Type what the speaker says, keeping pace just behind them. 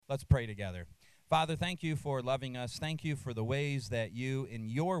Let's pray together. Father, thank you for loving us. Thank you for the ways that you, in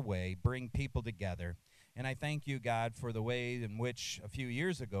your way, bring people together. And I thank you, God, for the way in which a few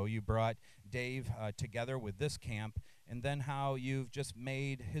years ago you brought Dave together with this camp, and then how you've just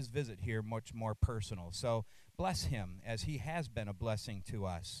made his visit here much more personal. So bless him as he has been a blessing to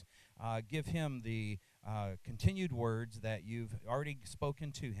us. Give him the continued words that you've already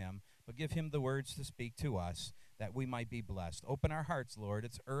spoken to him, but give him the words to speak to us that we might be blessed. Open our hearts, Lord.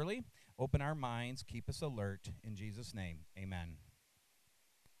 It's early. Open our minds. Keep us alert. In Jesus' name, amen.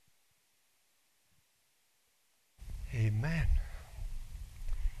 Amen.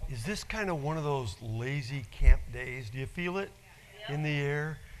 Is this kind of one of those lazy camp days? Do you feel it in the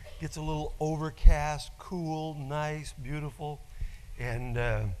air? Gets a little overcast, cool, nice, beautiful.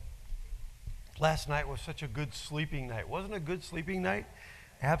 And last night was such a good sleeping night. Wasn't it a good sleeping night?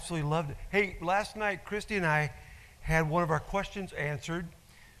 Absolutely loved it. Hey, last night, Christy and I had one of our questions answered.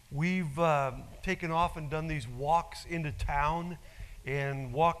 We've taken off and done these walks into town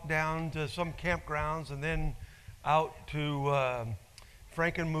and walked down to some campgrounds and then out to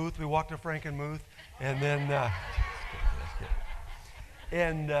Frankenmuth. We walked to Frankenmuth and then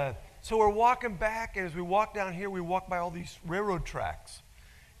so we're walking back, and as we walk down here, we walk by all these railroad tracks.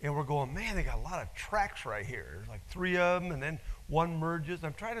 And we're going, man, they got a lot of tracks right here. There's like 3 of them, and then one merges.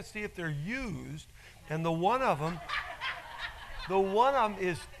 I'm trying to see if they're used, and the one of them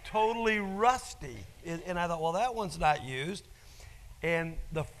is totally rusty. And I thought, well, that one's not used. And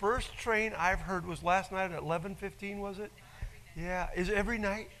the first train I've heard was last night at 11:15, was it? Yeah. Is it every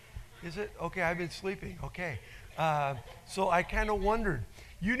night? Is it? Okay, I've been sleeping. Okay. So I kind of wondered.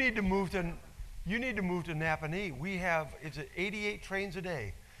 You need to move to Napanee. We have, is it 88 trains a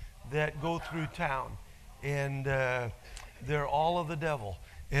day that go through town, and they're all of the devil.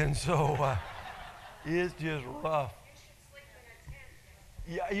 And so it's just rough.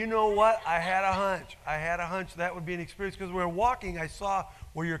 Yeah, you know what? I had a hunch that would be an experience, because we were walking, I saw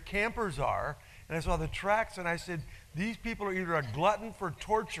where your campers are, and I saw the tracks, and I said, these people are either a glutton for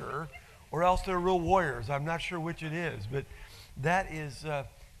torture or else they're real warriors. I'm not sure which it is, but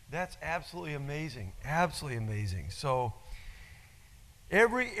that's absolutely amazing. Absolutely amazing. So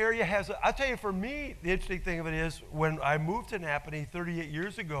every area has, I'll tell you, for me, the interesting thing of it is, when I moved to Napanee 38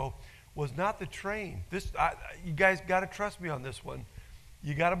 years ago, was not the train. You guys got to trust me on this one.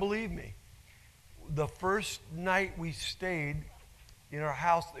 You got to believe me. The first night we stayed in our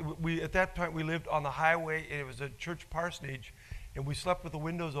house, at that point we lived on the highway, and it was a church parsonage, and we slept with the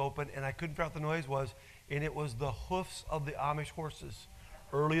windows open, and I couldn't figure out what the noise was, and it was the hoofs of the Amish horses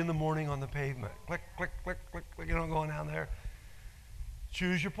early in the morning on the pavement. Click, click, click, click, click, going down there.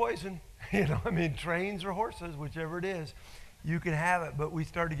 Choose your poison. Trains or horses, whichever it is, you can have it. But we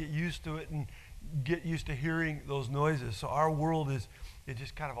started to get used to it and get used to hearing those noises. So our world is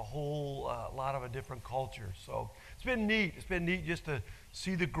just kind of a whole lot of a different culture. So it's been neat. It's been neat just to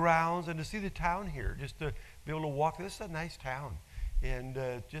see the grounds and to see the town here, just to be able to walk. This is a nice town, and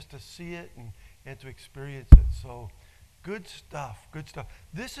just to see it and to experience it. So good stuff, good stuff.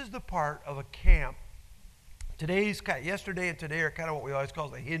 This is the part of a camp. Yesterday and today are kind of what we always call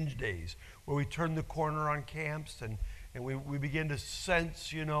the hinge days, where we turn the corner on camps, and we begin to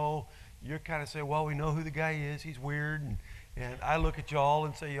sense, you're kind of saying, well, we know who the guy is. He's weird. And I look at y'all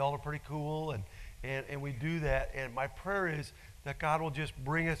and say, y'all are pretty cool. And we do that. And my prayer is that God will just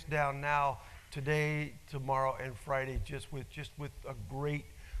bring us down now, today, tomorrow, and Friday, just with a great,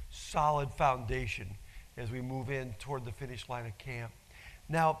 solid foundation as we move in toward the finish line of camp.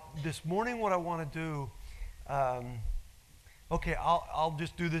 Now, this morning, what I want to do, I'll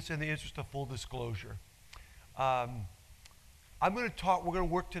just do this in the interest of full disclosure. We're going to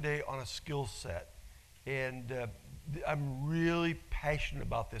work today on a skill set, and I'm really passionate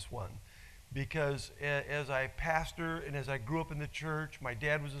about this one, because as I pastor and as I grew up in the church, my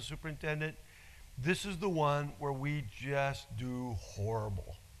dad was a superintendent. This is the one where we just do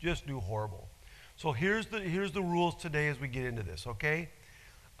horrible. So here's the rules today as we get into this, okay?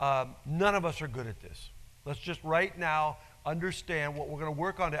 None of us are good at this. Let's just right now understand what we're going to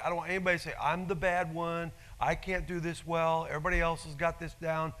work on. I don't want anybody to say, I'm the bad one, I can't do this well, everybody else has got this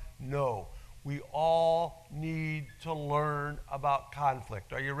down. No. We all need to learn about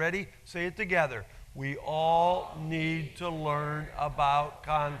conflict. Are you ready? Say it together. We all need to learn about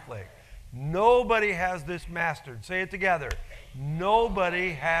conflict. Nobody has this mastered. Say it together.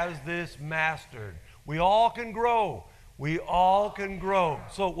 Nobody has this mastered. We all can grow. We all can grow.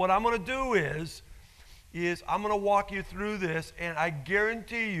 So what I'm going to do is I'm going to walk you through this, and I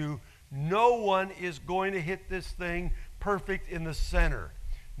guarantee you no one is going to hit this thing perfect in the center.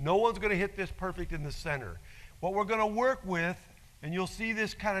 No one's going to hit this perfect in the center. What we're going to work with and you'll see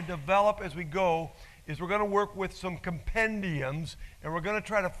this kind of develop as we go, is we're going to work with some compendiums, and we're going to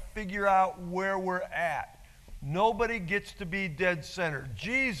try to figure out where we're at. Nobody gets to be dead center.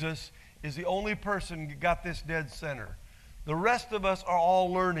 Jesus is the only person who got this dead center. The rest of us are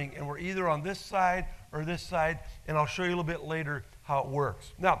all learning, and we're either on this side or this side, and I'll show you a little bit later how it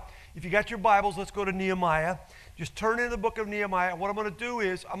works. Now, if you got your Bibles, let's go to Nehemiah. Just turn in the book of Nehemiah. What I'm going to do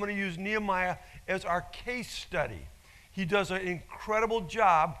is I'm going to use Nehemiah as our case study. He does an incredible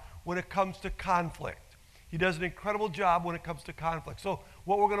job when it comes to conflict. He does an incredible job when it comes to conflict. So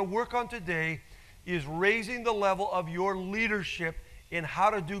what we're going to work on today is raising the level of your leadership in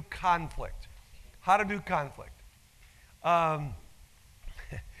how to do conflict. How to do conflict.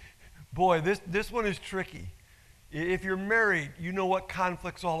 Boy, this one is tricky. If you're married, you know what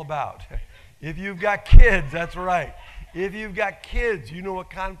conflict's all about. If you've got kids, that's right. If you've got kids, you know what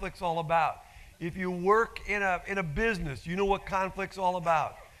conflict's all about. If you work in a business, you know what conflict's all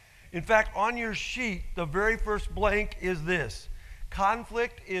about. In fact, on your sheet, the very first blank is this.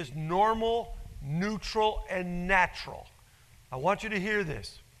 Conflict is normal, neutral, and natural. I want you to hear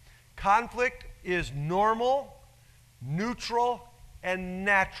this. Conflict is normal, neutral, and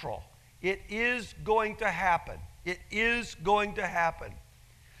natural. It is going to happen. It is going to happen.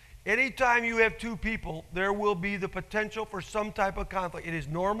 Anytime you have two people, there will be the potential for some type of conflict. It is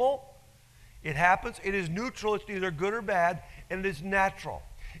normal. It happens. It is neutral. It's neither good or bad. And it is natural.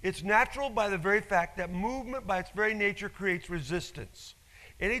 It's natural by the very fact that movement by its very nature creates resistance.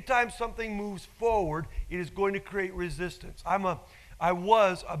 Anytime something moves forward, it is going to create resistance. I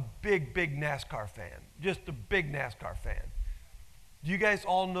was a big NASCAR fan. Just a big NASCAR fan. Do you guys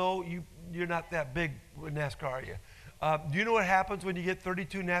all know, you're not that big with NASCAR, are you? Do you know what happens when you get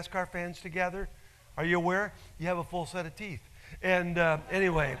 32 NASCAR fans together? Are you aware? You have a full set of teeth. And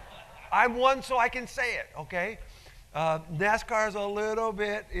anyway, I'm one so I can say it, okay? NASCAR is a little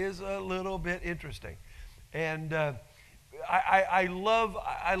bit interesting. And I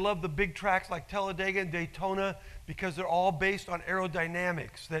love the big tracks like Talladega and Daytona because they're all based on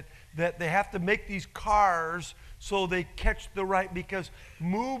aerodynamics, that they have to make these cars so they catch the right, because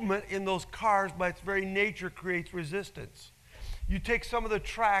movement in those cars by its very nature creates resistance. You take some of the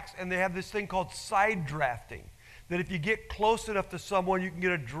tracks and they have this thing called side drafting, that if you get close enough to someone, you can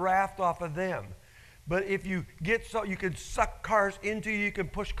get a draft off of them. But if you get so, you can suck cars into you, you can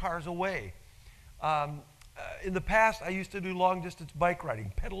push cars away. In the past, I used to do long distance bike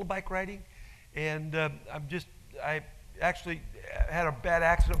riding, pedal bike riding, and I actually had a bad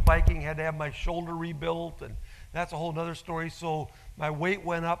accident biking, had to have my shoulder rebuilt, and that's a whole other story. So my weight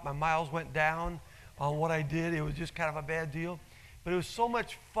went up, my miles went down on what I did. It was just kind of a bad deal. But it was so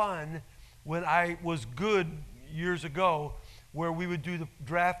much fun when I was good years ago, where we would do the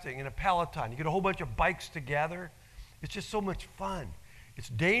drafting in a Peloton. You get a whole bunch of bikes together. It's just so much fun. It's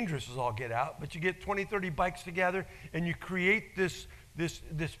dangerous as all get out, but you get 20, 30 bikes together and you create this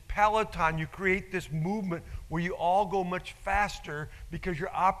Peloton, you create this movement where you all go much faster because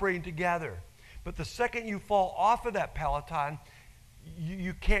you're operating together. But the second you fall off of that Peloton,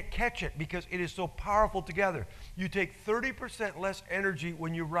 you can't catch it because it is so powerful together. You take 30% less energy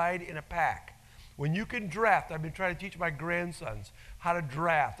when you ride in a pack. When you can draft, I've been trying to teach my grandsons how to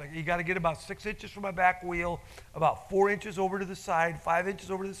draft. You got to get about 6 inches from my back wheel, about 4 inches over to the side, 5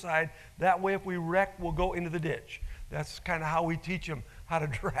 inches over to the side. That way, if we wreck, we'll go into the ditch. That's kind of how we teach them how to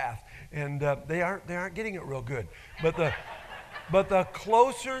draft. And they aren't getting it real good. But the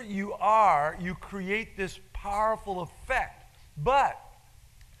closer you are, you create this powerful effect. But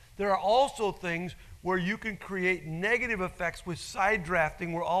there are also things where you can create negative effects with side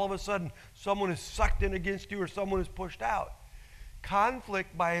drafting, where all of a sudden someone is sucked in against you or someone is pushed out.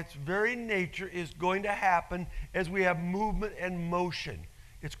 Conflict by its very nature is going to happen as we have movement and motion.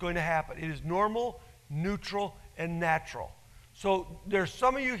 It's going to happen. It is normal, neutral, and natural. So there's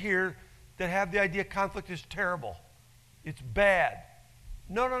some of you here that have the idea conflict is terrible. It's bad.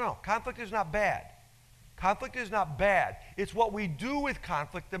 No. Conflict is not bad. Conflict is not bad. It's what we do with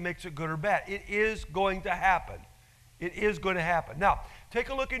conflict that makes it good or bad. It is going to happen. It is going to happen. Now, take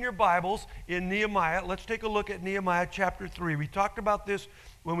a look in your Bibles in Nehemiah. Let's take a look at Nehemiah chapter 3. We talked about this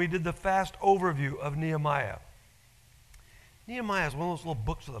when we did the fast overview of Nehemiah. Nehemiah is one of those little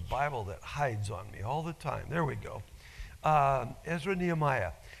books of the Bible that hides on me all the time. There we go. Ezra,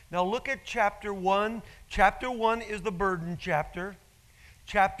 Nehemiah. Now look at chapter 1. Chapter 1 is the burden chapter.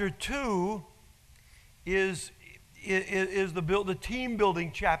 Chapter 2 is the team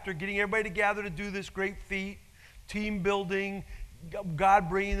building chapter, getting everybody together to do this great feat, team building, God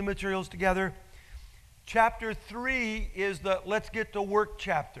bringing the materials together. Chapter 3 is the let's get to work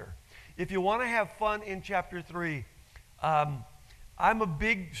chapter. If you want to have fun in chapter 3, I'm a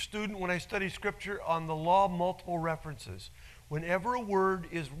big student when I study Scripture on the law of multiple references. Whenever a word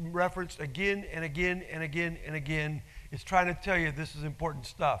is referenced again and again and again and again, it's trying to tell you this is important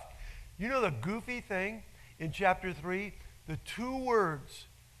stuff. You know the goofy thing in chapter 3? The two words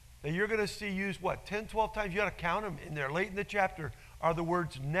that you're going to see used, 10, 12 times? You got to count them in there. Late in the chapter are the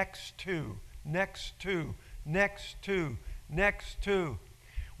words next to, next to, next to, next to.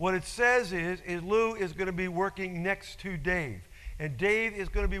 What it says is Lou is going to be working next to Dave. And Dave is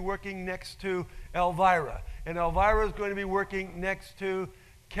going to be working next to Elvira. And Elvira is going to be working next to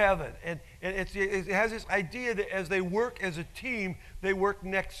Kevin. And it has this idea that as they work as a team, they work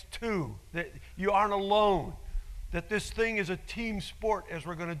next to. That you aren't alone. That this thing is a team sport as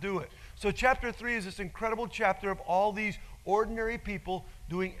we're going to do it. So chapter 3 is this incredible chapter of all these ordinary people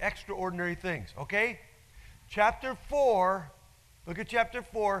doing extraordinary things. Okay? Chapter 4, look at chapter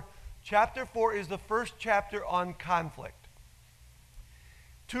 4. Chapter 4 is the first chapter on conflict.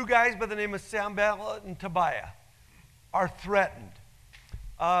 Two guys by the name of Sanballat and Tobiah are threatened.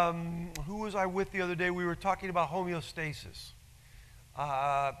 Who was I with the other day? We were talking about homeostasis.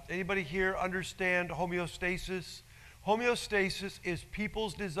 Anybody here understand homeostasis? Homeostasis is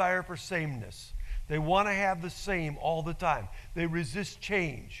people's desire for sameness. They want to have the same all the time. They resist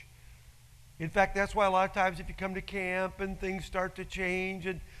change. In fact, that's why a lot of times if you come to camp and things start to change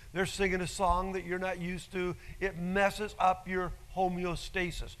and they're singing a song that you're not used to, it messes up your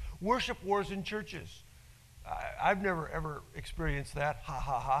homeostasis. Worship wars in churches. I've never ever experienced that, ha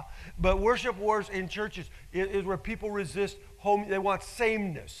ha ha. But worship wars in churches is where people resist they want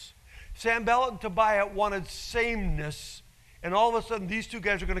sameness. Sanballat and Tobiah wanted sameness, and all of a sudden these two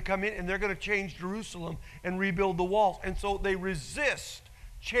guys are going to come in and they're going to change Jerusalem and rebuild the walls. And so they resist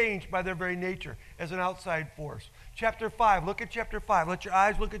change by their very nature as an outside force. Chapter 5, look at chapter 5. Let your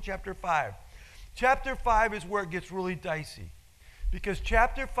eyes look at chapter 5. Chapter 5 is where it gets really dicey, because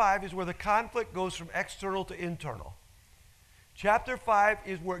chapter 5 is where the conflict goes from external to internal. Chapter 5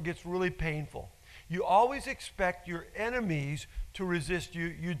 is where it gets really painful. You always expect your enemies to resist you.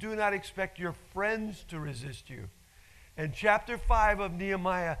 You do not expect your friends to resist you. And chapter 5 of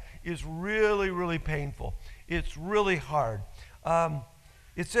Nehemiah is really, really painful. It's really hard.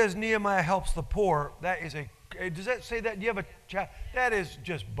 It says Nehemiah helps the poor. Does that say that? Do you have that is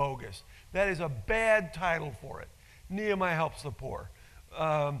just bogus. That is a bad title for it. Nehemiah helps the poor.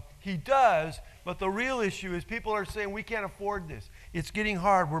 He does, but the real issue is people are saying we can't afford this. It's getting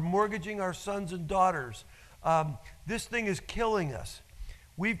hard. We're mortgaging our sons and daughters. This thing is killing us.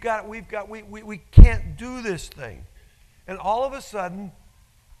 We can't do this thing. And all of a sudden,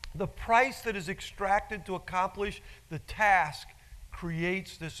 the price that is extracted to accomplish the task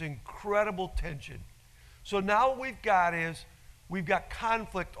creates this incredible tension. So now what we've got is we've got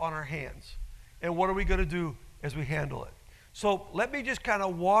conflict on our hands. And what are we going to do as we handle it? So let me just kind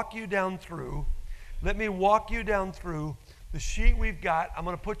of walk you down through. Let me walk you down through the sheet we've got. I'm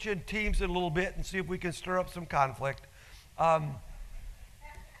going to put you in teams in a little bit and see if we can stir up some conflict.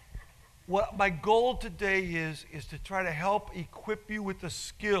 What my goal today is to try to help equip you with the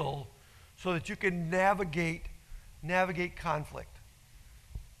skill so that you can navigate conflict.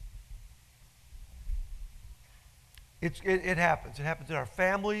 It happens. It happens in our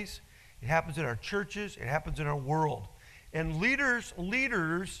families. It happens in our churches. It happens in our world. And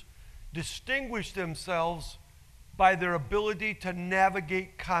leaders distinguish themselves by their ability to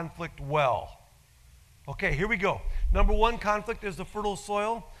navigate conflict well. Okay, here we go. Number one, conflict is the fertile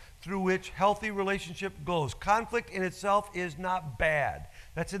soil through which healthy relationship grows. Conflict in itself is not bad.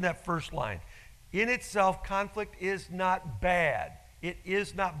 That's in that first line. In itself, conflict is not bad. It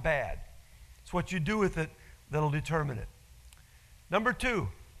is not bad. It's what you do with it that'll determine it. Number two,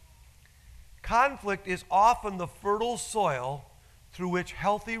 conflict is often the fertile soil through which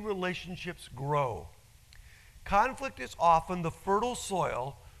healthy relationships grow. Conflict is often the fertile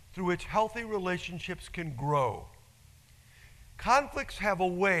soil through which healthy relationships can grow. Conflicts have a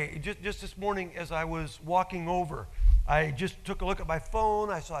way, just this morning as I was walking over, I just took a look at my phone.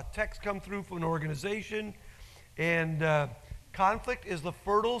 I saw a text come through from an organization, and conflict is the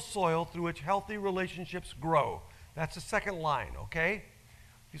fertile soil through which healthy relationships grow. That's the second line, okay?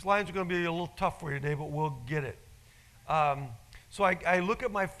 These lines are going to be a little tough for you today, but we'll get it. So I look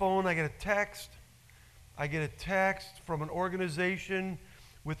at my phone, I get a text. I get a text from an organization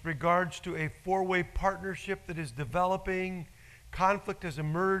with regards to a four-way partnership that is developing. Conflict has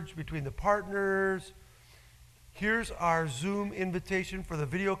emerged between the partners. Here's our Zoom invitation for the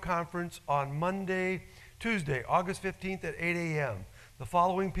video conference on Tuesday, August 15th at 8 a.m. The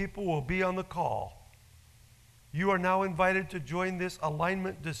following people will be on the call. You are now invited to join this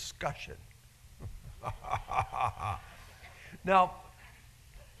alignment discussion. Now,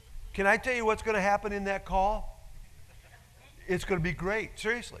 Can I tell you what's going to happen in that call? It's going to be great,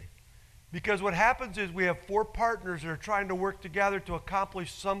 seriously. Because what happens is we have 4 partners that are trying to work together to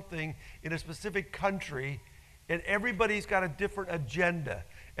accomplish something in a specific country, and everybody's got a different agenda.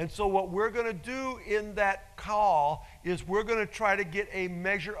 And so what we're going to do in that call is we're going to try to get a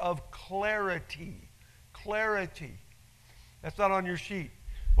measure of clarity. Clarity. That's not on your sheet.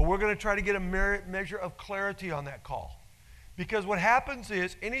 But we're going to try to get a measure of clarity on that call. Because what happens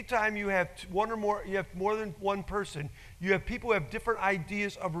is anytime you have you have more than one person, you have people who have different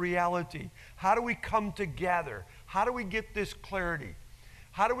ideas of reality. How do we come together? How do we get this clarity?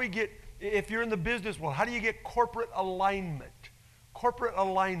 How do we get, if you're in the business world, how do you get corporate alignment? Corporate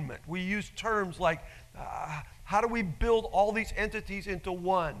alignment. We use terms like, how do we build all these entities into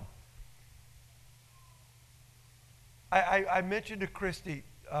one? I mentioned to Christy,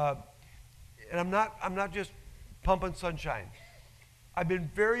 and I'm not just pumping sunshine. I've been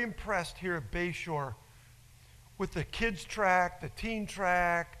very impressed here at Bayshore with the kids track, the teen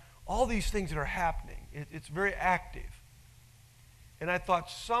track, all these things that are happening. It's very active. And I thought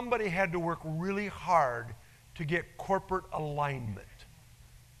somebody had to work really hard to get corporate alignment.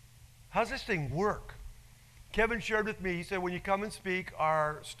 How's this thing work? Kevin shared with me, he said, when you come and speak,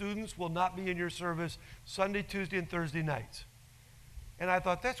 our students will not be in your service Sunday, Tuesday, and Thursday nights. And I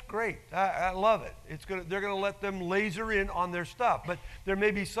thought, that's great. I love it. They're going to let them laser in on their stuff. But there may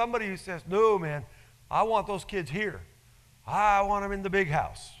be somebody who says, no, man, I want those kids here. I want them in the big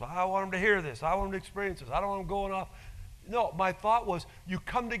house. I want them to hear this. I want them to experience this. I don't want them going off. No, my thought was you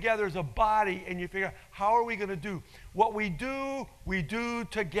come together as a body and you figure out, how are we going to do? What we do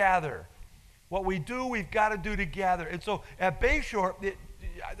together. What we do, we've got to do together. And so at Bayshore,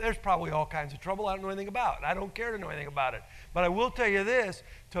 there's probably all kinds of trouble I don't know anything about. I don't care to know anything about it. But I will tell you this,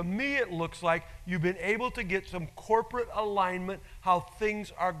 to me it looks like you've been able to get some corporate alignment, how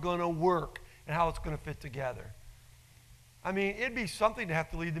things are going to work and how it's going to fit together. I mean, it'd be something to have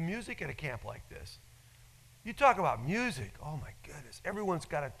to lead the music at a camp like this. You talk about music, oh my goodness, everyone's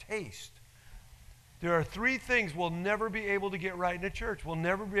got a taste. There are 3 things we'll never be able to get right in a church. We'll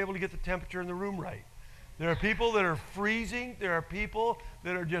never be able to get the temperature in the room right. There are people that are freezing. There are people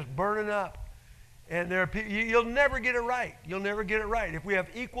that are just burning up. And there are people, you'll never get it right. You'll never get it right. If we have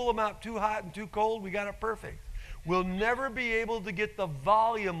equal amount too hot and too cold, we got it perfect. We'll never be able to get the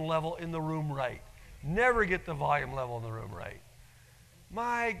volume level in the room right. Never get the volume level in the room right.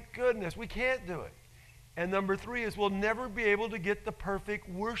 My goodness, we can't do it. And number 3 is we'll never be able to get the perfect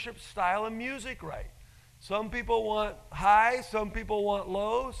worship style of music right. Some people want high, some people want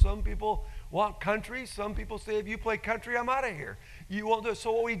low, some people want country, some people say if you play country, I'm out of here. You won't do it.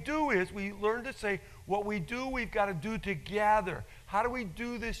 So what we do is we learn to say what we do, we've got to do together. How do we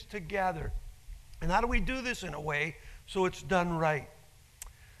do this together? And how do we do this in a way so it's done right?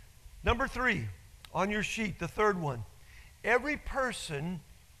 Number 3 on your sheet, the third one. Every person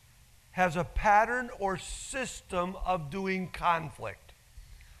has a pattern or system of doing conflict.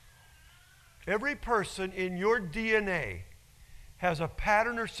 Every person in your DNA has a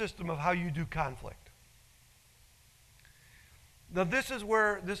pattern or system of how you do conflict. Now this is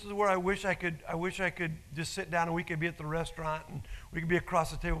where I wish I could just sit down and we could be at the restaurant and we could be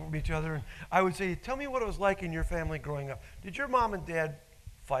across the table from each other and I would say, tell me what it was like in your family growing up. Did your mom and dad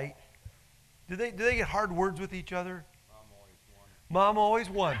fight? Did they get hard words with each other? Mom always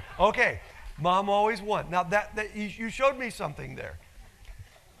won. Okay, Mom always won. Now that you showed me something there,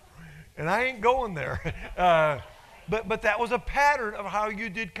 and I ain't going there. But that was a pattern of how you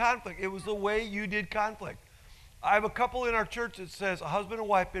did conflict. It was the way you did conflict. I have a couple in our church that says a husband and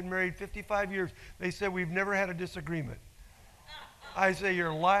wife been married 55 years. They said we've never had a disagreement. I say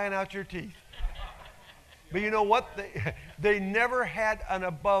you're lying out your teeth. But you know what? They never had an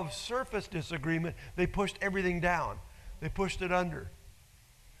above surface disagreement. They pushed everything down. They pushed it under.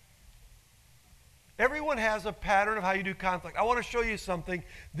 Everyone has a pattern of how you do conflict. I want to show you something.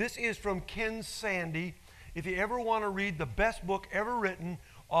 This is from Ken Sande. If you ever want to read the best book ever written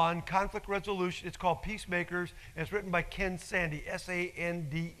on conflict resolution, it's called Peacemakers, and it's written by Ken Sande,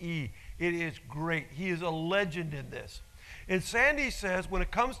 S-A-N-D-E. It is great. He is a legend in this. And Sande says when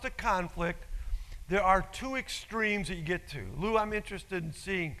it comes to conflict, there are 2 extremes that you get to. Lou, I'm interested in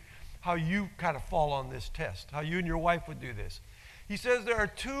seeing how you kind of fall on this test, how you and your wife would do this. He says there are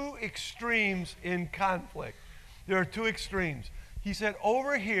 2 extremes in conflict. There are 2 extremes. He said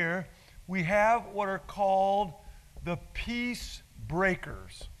over here we have what are called the peace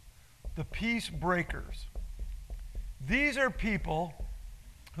breakers. The peace breakers. These are people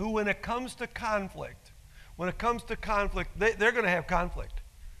who when it comes to conflict, they're going to have conflict.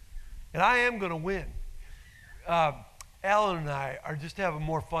 And I am going to win. Alan and I are just having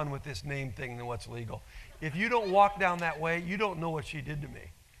more fun with this name thing than what's legal. If you don't walk down that way, you don't know what she did to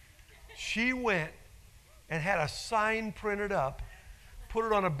me. She went and had a sign printed up, put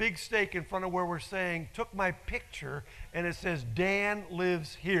it on a big stake in front of where we're saying, took my picture, and it says, Dan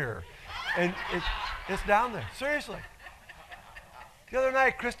lives here. And it's down there. Seriously. The other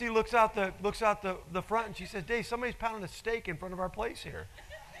night, Christy looks out the front, and she says, Dave, somebody's pounding a stake in front of our place here.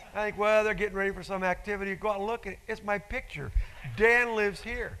 I think, well, they're getting ready for some activity. Go out and look at it. It's my picture. Dan lives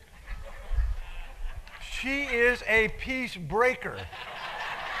here. She is a peace breaker.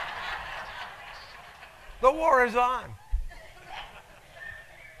 The war is on.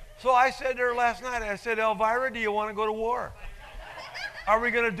 So I said to her last night, I said, Elvira, do you want to go to war? Are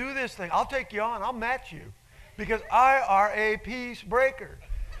we going to do this thing? I'll take you on. I'll match you. Because I are a peace breaker.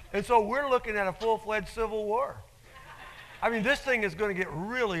 And so we're looking at a full-fledged civil war. I mean, this thing is going to get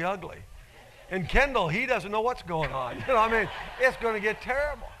really ugly. And Kendall, he doesn't know what's going on. You know what I mean? It's going to get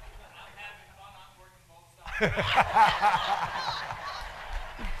terrible.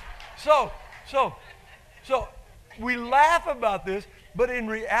 So we laugh about this, but in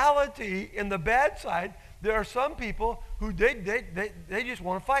reality, in the bad side, there are some people who they just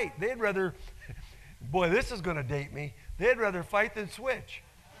want to fight. They'd rather, boy, this is going to date me. They'd rather fight than switch.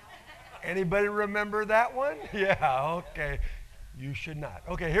 Anybody remember that one? Yeah, okay. You should not.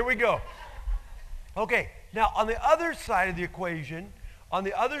 Okay, here we go. Okay, now on the other side of the equation,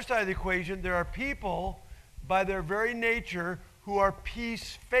 there are people by their very nature who are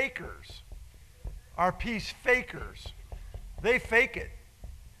peace fakers. They fake it.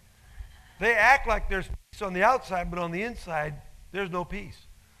 They act like there's peace on the outside, but on the inside, there's no peace.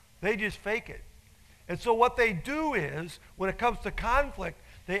 They just fake it. And so what they do is, when it comes to conflict,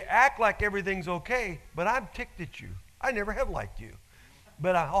 they act like everything's okay, but I'm ticked at you. I never have liked you.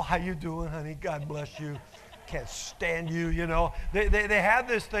 But, how you doing, honey? God bless you. Can't stand you, you know. They have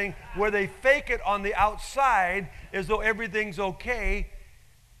this thing where they fake it on the outside as though everything's okay,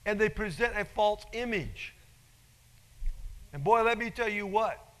 and they present a false image. And boy, let me tell you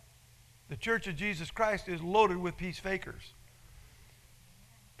what. The Church of Jesus Christ is loaded with peace fakers.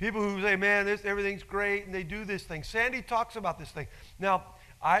 People who say, man, everything's great, and they do this thing. Sandy talks about this thing. Now,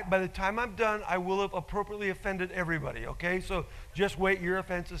 by the time I'm done, I will have appropriately offended everybody, okay? So just wait, your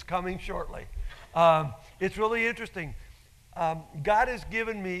offense is coming shortly. It's really interesting. God has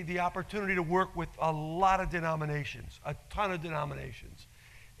given me the opportunity to work with a lot of denominations, a ton of denominations.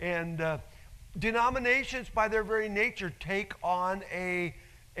 And denominations, by their very nature, take on a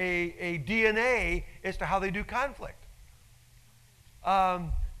DNA as to how they do conflict.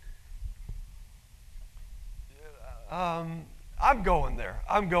 I'm going there.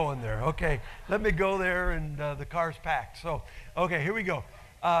 Okay, let me go there, and the car's packed. So, okay, here we go.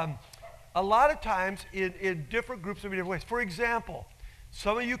 A lot of times in different groups in different ways. For example,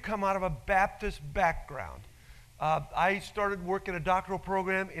 some of you come out of a Baptist background. I started working a doctoral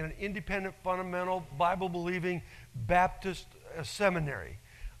program in an independent, fundamental, Bible-believing Baptist seminary.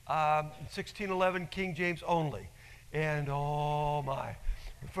 1611 King James only. And oh my,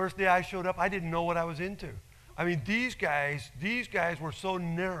 the first day I showed up, I didn't know what I was into. I mean, these guys were so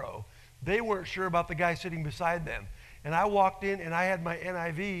narrow, they weren't sure about the guy sitting beside them. And I walked in and I had my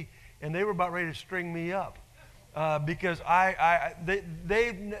NIV, and they were about ready to string me up. Because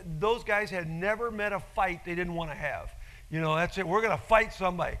those guys had never met a fight they didn't want to have. You know, that's it. We're going to fight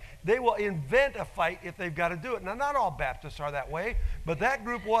somebody. They will invent a fight if they've got to do it. Now, not all Baptists are that way, but that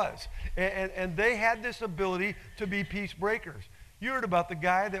group was. And they had this ability to be peace breakers. You heard about the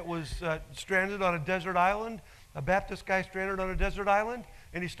guy that was stranded on a desert island, a Baptist guy stranded on a desert island,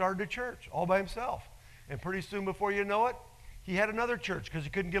 and he started a church all by himself. And pretty soon, before you know it, he had another church because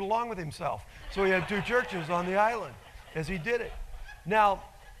he couldn't get along with himself. So he had two churches on the island as he did it. Now,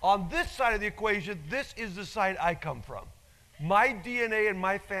 on this side of the equation, this is the side I come from. My DNA and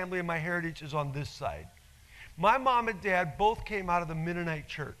my family and my heritage is on this side. My mom and dad both came out of the Mennonite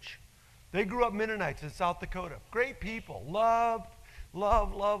church. They grew up Mennonites in South Dakota. Great people. Love.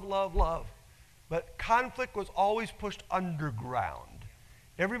 But conflict was always pushed underground.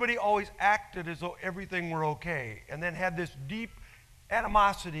 Everybody always acted as though everything were okay, and then had this deep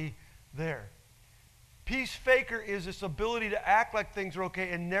animosity there. Peace faker is this ability to act like things are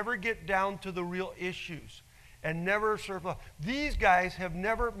okay and never get down to the real issues and never serve love. These guys have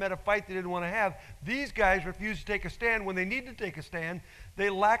never met a fight they didn't want to have. These guys refuse to take a stand when they need to take a stand. They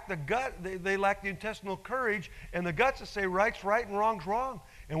lack the gut, they lack the intestinal courage and the guts to say right's right and wrong's wrong.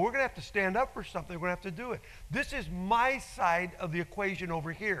 And we're going to have to stand up for something. We're going to have to do it. This is my side of the equation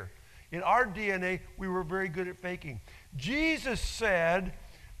over here. In our DNA, we were very good at faking. Jesus said,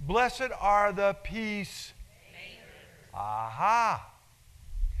 blessed are the peace. Aha.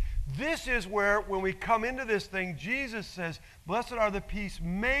 This is where, when we come into this thing, Jesus says, blessed are the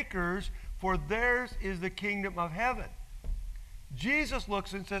peacemakers, for theirs is the kingdom of heaven. Jesus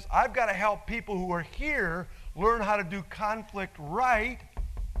looks and says, I've got to help people who are here learn how to do conflict right,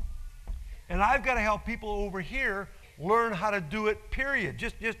 and I've got to help people over here learn how to do it, period.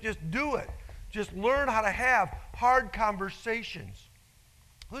 Just do it. Just learn how to have hard conversations.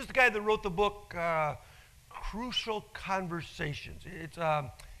 Who's the guy that wrote the book, Crucial Conversations? It's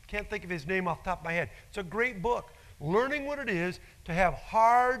can't think of his name off the top of my head. It's a great book. Learning what it is to have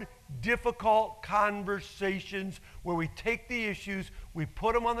hard, difficult conversations where we take the issues, we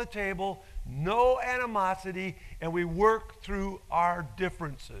put them on the table, no animosity, and we work through our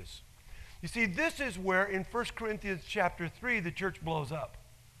differences. You see, this is where in 1 Corinthians chapter 3, the church blows up.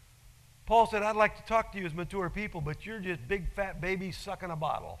 Paul said, I'd like to talk to you as mature people, but you're just big fat babies sucking a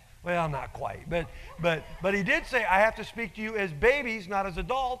bottle. Well, not quite. But he did say, I have to speak to you as babies, not as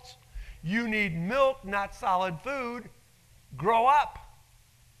adults. You need milk, not solid food. Grow up.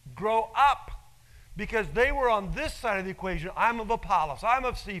 Grow up. Because they were on this side of the equation. I'm of Apollos. I'm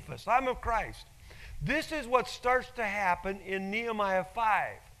of Cephas. I'm of Christ. This is what starts to happen in Nehemiah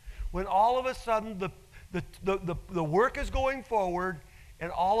 5. When all of a sudden the work is going forward,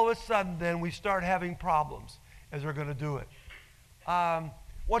 and all of a sudden then we start having problems as we're going to do it. I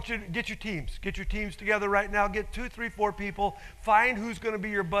want you to get your teams. Get your teams together right now. Get 2, 3, 4 people. Find who's going to be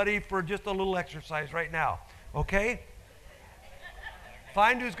your buddy for just a little exercise right now. Okay?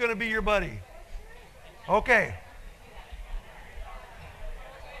 Find who's going to be your buddy. Okay.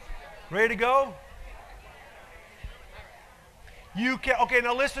 Ready to go? You can. Okay,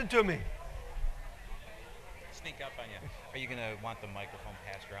 now listen to me. Sneak up on you. Are you going to want the microphone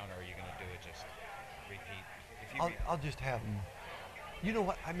passed around, or are you going to do it just repeat? I'll just have them. You know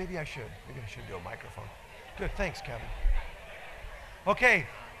what? Maybe I should. Maybe I should do a microphone. Good. Thanks, Kevin. Okay.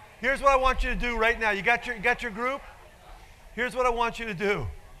 Here's what I want you to do right now. You got your group? Here's what I want you to do.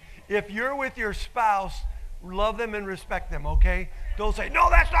 If you're with your spouse, love them and respect them, okay? Don't say, no,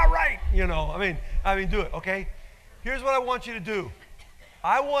 that's not right. You know, I mean, do it, okay? Here's what I want you to do.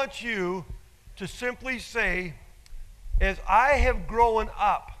 I want you to simply say, as I have grown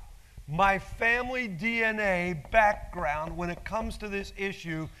up, my family DNA background when it comes to this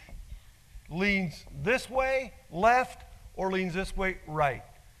issue leans this way, left, or leans this way, right.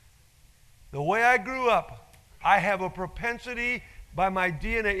 The way I grew up, I have a propensity by my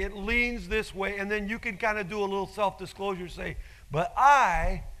DNA, it leans this way, and then you can kind of do a little self-disclosure, say, but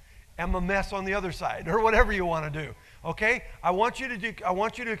I am a mess on the other side, or whatever you want to do. Okay? I want you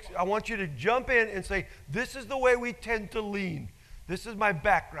to jump in and say, this is the way we tend to lean. This is my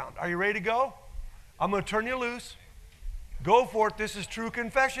background. Are you ready to go? I'm going to turn you loose. Go for it. This is true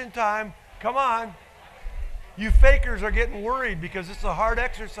confession time. Come on. You fakers are getting worried because it's a hard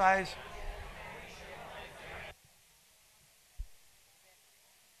exercise.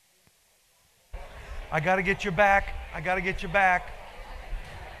 I got to get you back. I got to get you back.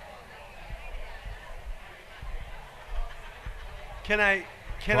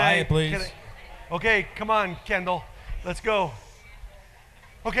 Quiet, please. Okay, come on, Kendall. Let's go.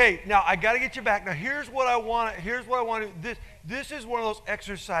 Okay, now I got to get you back. Now here's what I want to. This is one of those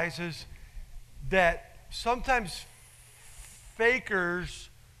exercises that sometimes fakers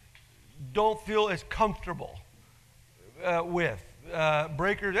don't feel as comfortable with.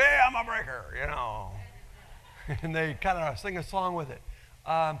 Breakers, hey, I'm a breaker, you know. And they kind of sing a song with it.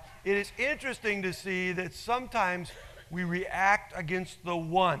 It is interesting to see that sometimes we react against the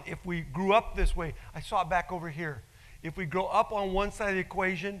one. If we grew up this way, I saw it back over here. If we grow up on one side of the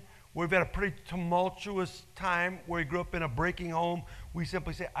equation, we've had a pretty tumultuous time where we grew up in a breaking home, we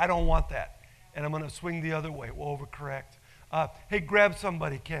simply say, I don't want that. And I'm going to swing the other way. We'll overcorrect. Hey, grab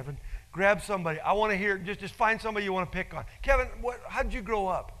somebody, Kevin. Grab somebody. I want to hear, just find somebody you want to pick on. Kevin, how did you grow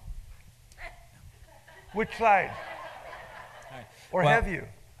up? Which side? Right. Or have you?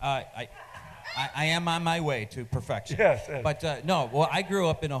 I am on my way to perfection. Yes. But I grew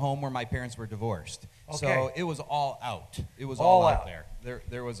up in a home where my parents were divorced. Okay. So it was all out. It was all out there.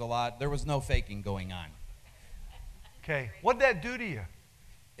 There was a lot. There was no faking going on. Okay. What did that do to you?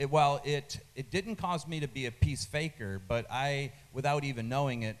 It didn't cause me to be a peace faker, but I, without even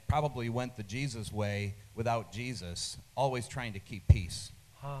knowing it, probably went the Jesus way without Jesus, always trying to keep peace.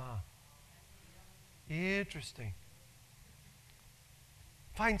 Interesting.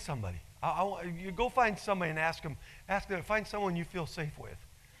 Find somebody. You go find somebody and ask them to find someone you feel safe with,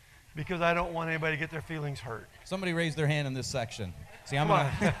 because I don't want anybody to get their feelings hurt. Somebody raise their hand in this section. See, I'm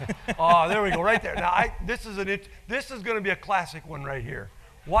gonna. Oh, there we go, right there. Now, this is going to be a classic one right here.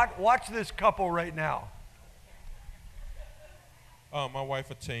 Watch this couple right now. My wife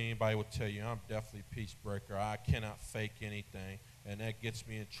will tell you, anybody will tell you, I'm definitely a peace breaker. I cannot fake anything, and that gets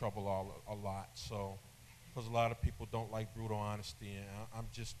me in trouble a lot. So, because a lot of people don't like brutal honesty, and I'm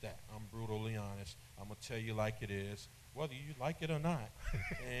just that. I'm brutally honest. I'm going to tell you like it is, whether you like it or not.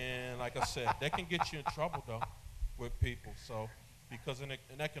 And like I said, that can get you in trouble, though, with people. So, because, and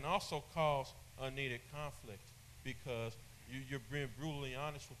that can also cause unneeded conflict, because you're being brutally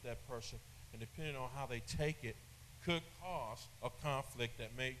honest with that person, and depending on how they take it, could cause a conflict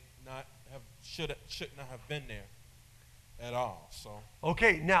that may not have, should not have been there at all. So.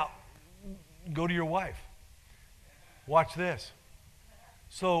 Okay, now, go to your wife. Watch this.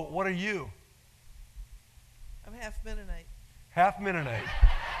 So, what are you? I'm half Mennonite. Half Mennonite.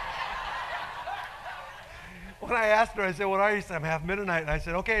 When I asked her, I said, what are you? She said, I'm half Mennonite. And I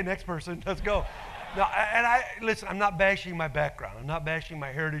said, okay, next person, let's go. Now, and listen, I'm not bashing my background. I'm not bashing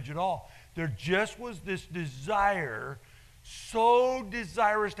my heritage at all. There just was this desire, so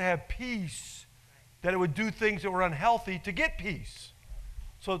desirous to have peace, that it would do things that were unhealthy to get peace.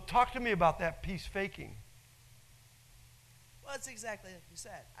 So talk to me about that peace faking. Well, it's exactly like you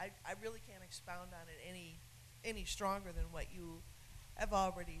said. I really can't expound on it any stronger than what you have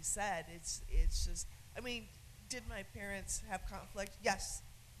already said. It's just, I mean, did my parents have conflict? Yes,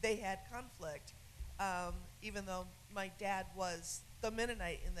 they had conflict. Even though my dad was the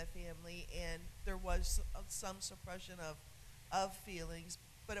Mennonite in the family, and there was some suppression of feelings,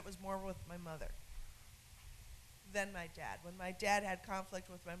 but it was more with my mother than my dad. When my dad had conflict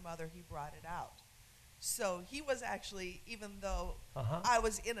with my mother, he brought it out. So he was actually, even though I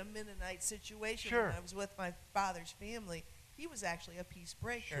was in a Mennonite situation when I was with my father's family, he was actually a peace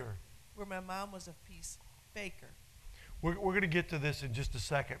breaker, where my mom was a peace faker. We're going to get to this in just a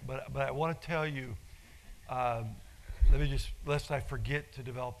second, but I want to tell you, lest I forget to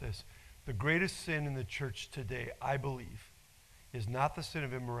develop this, the greatest sin in the church today, I believe, is not the sin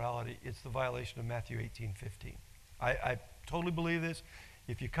of immorality, it's the violation of Matthew 18:15. I totally believe this.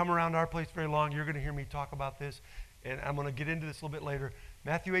 If you come around our place very long, you're going to hear me talk about this, and I'm going to get into this a little bit later.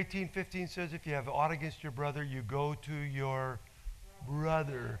 Matthew 18:15 says, if you have aught against your brother, you go to your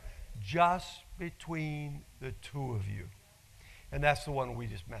brother, just between the two of you. And that's the one we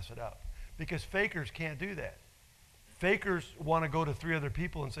just mess it up. Because fakers can't do that. Fakers want to go to three other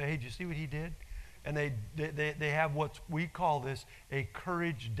people and say, hey, did you see what he did? And they have what we call this a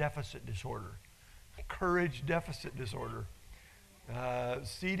courage deficit disorder. Courage deficit disorder.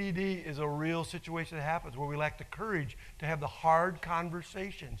 CDD is a real situation that happens where we lack the courage to have the hard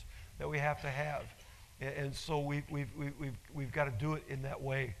conversations that we have to have. And so we've got to do it in that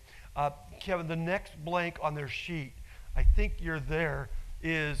way. Kevin, the next blank on their sheet, I think you're there,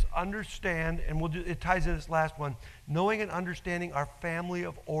 is understand, and it ties into this last one, knowing and understanding our family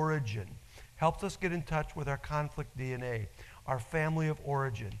of origin helps us get in touch with our conflict DNA, our family of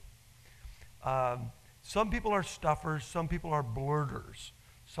origin. Some people are stuffers, some people are blurters.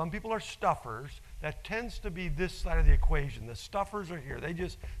 Some people are stuffers. That tends to be this side of the equation. The stuffers are here. They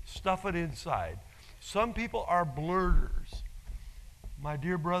just stuff it inside. Some people are blurters. My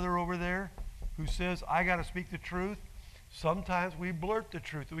dear brother over there who says, I got to speak the truth, sometimes we blurt the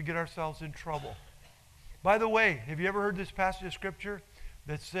truth and we get ourselves in trouble. By the way, have you ever heard this passage of Scripture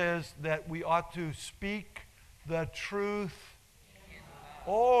that says that we ought to speak the truth?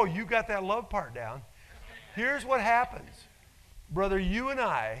 Oh, you got that love part down. Here's what happens. Brother, you and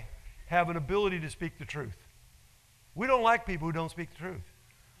I have an ability to speak the truth. We don't like people who don't speak the truth.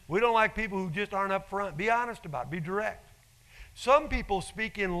 We don't like people who just aren't up front. Be honest about it. Be direct. Some people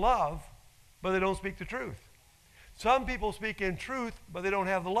speak in love, but they don't speak the truth. Some people speak in truth, but they don't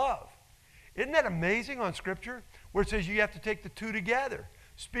have the love. Isn't that amazing on Scripture? Where it says you have to take the two together.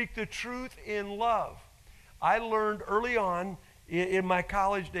 Speak the truth in love. I learned early on in my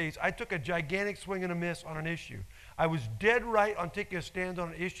college days, I took a gigantic swing and a miss on an issue. I was dead right on taking a stand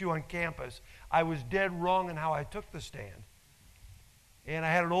on an issue on campus. I was dead wrong in how I took the stand. And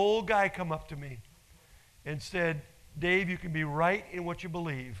I had an old guy come up to me and said, Dave, you can be right in what you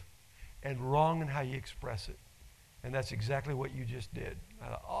believe and wrong in how you express it. And that's exactly what you just did. I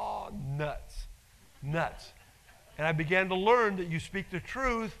thought, oh, nuts, nuts. And I began to learn that you speak the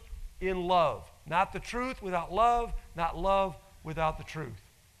truth in love. Not the truth without love, not love without the truth.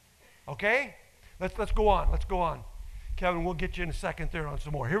 Okay? Let's go on. Let's go on. Kevin, we'll get you in a second there on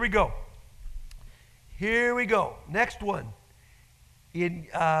some more. Here we go. Here we go. Next one.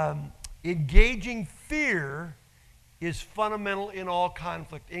 Engaging fear is fundamental in all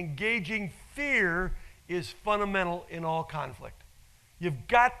conflict. Engaging fear is fundamental in all conflict. You've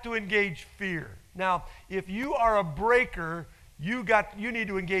got to engage fear. Now, if you are a breaker, you need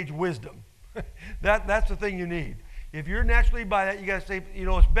to engage wisdom. That's the thing you need. If you're naturally by that, you got to say, you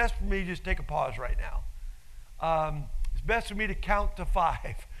know, it's best for me to just take a pause right now. It's best for me to count to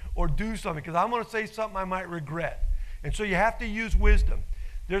 5 or do something because I'm going to say something I might regret. And so you have to use wisdom.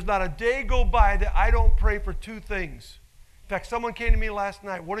 There's not a day go by that I don't pray for 2 things. In fact, someone came to me last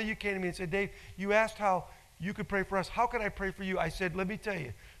night. One of you came to me and said, Dave, you asked how you could pray for us. How can I pray for you? I said, let me tell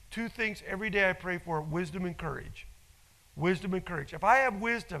you, 2 things every day I pray for: wisdom and courage. Wisdom and courage. If I have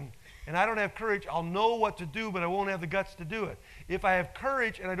wisdom and I don't have courage, I'll know what to do, but I won't have the guts to do it. If I have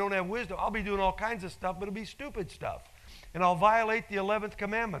courage and I don't have wisdom, I'll be doing all kinds of stuff, but it'll be stupid stuff. And I'll violate the 11th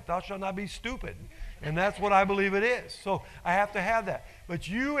commandment, thou shalt not be stupid. And that's what I believe it is. So I have to have that. But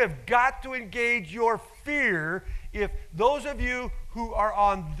you have got to engage your fear. If those of you who are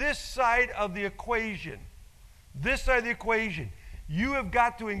on this side of the equation, you have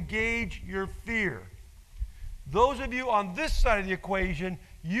got to engage your fear. Those of you on this side of the equation,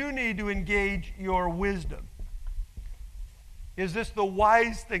 you need to engage your wisdom. Is this the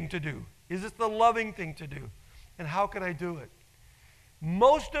wise thing to do? Is this the loving thing to do? And how can I do it?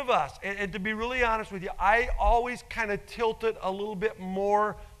 Most of us, and to be really honest with you, I always kind of tilted a little bit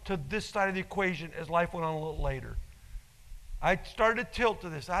more to this side of the equation as life went on a little later. I started to tilt to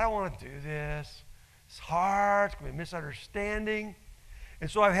this. I don't want to do this. It's hard. It's going to be a misunderstanding. And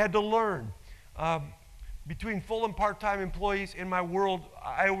so I've had to learn. Between full and part-time employees in my world,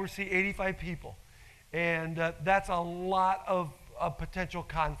 I oversee 85 people. And that's a lot of potential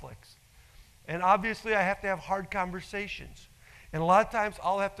conflicts. And obviously, I have to have hard conversations. And a lot of times,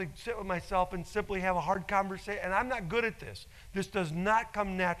 I'll have to sit with myself and simply have a hard conversation. And I'm not good at this. This does not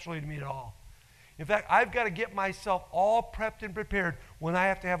come naturally to me at all. In fact, I've got to get myself all prepped and prepared when I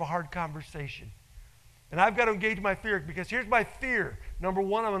have to have a hard conversation. And I've got to engage my fear, because here's my fear. Number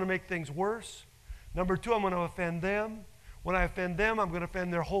 1, I'm going to make things worse. Number 2, I'm going to offend them. When I offend them, I'm going to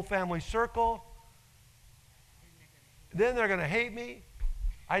offend their whole family circle. Then they're going to hate me.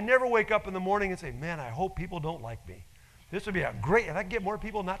 I never wake up in the morning and say, man, I hope people don't like me. This would be a great, if I can get more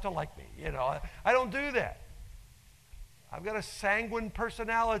people not to like me. You know, I don't do that. I've got a sanguine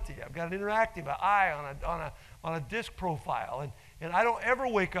personality. I've got an interactive eye on a disc profile. And I don't ever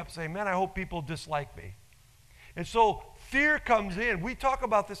wake up saying, man, I hope people dislike me. And so fear comes in. We talk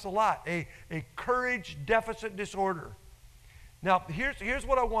about this a lot, a courage deficit disorder. Now, here's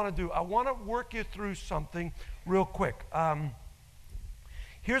what I want to do. I want to work you through something real quick.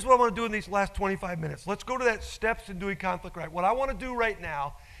 Here's what I want to do in these last 25 minutes. Let's go to that steps in doing conflict right. What I want to do right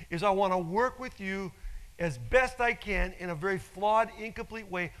now is I want to work with you as best I can in a very flawed, incomplete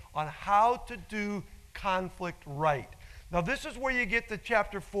way on how to do conflict right. Now, this is where you get to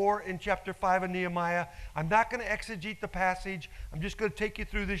chapter 4 and chapter 5 of Nehemiah. I'm not going to exegete the passage. I'm just going to take you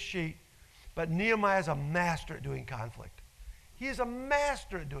through this sheet. But Nehemiah is a master at doing conflict. He is a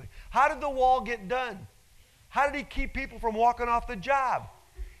master at doing it. How did the wall get done? How did he keep people from walking off the job?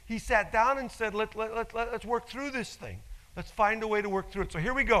 He sat down and said, let's work through this thing. Let's find a way to work through it. So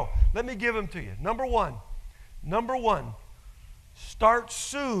here we go. Let me give them to you. Number one, start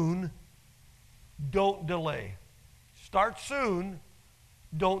soon, don't delay. Start soon,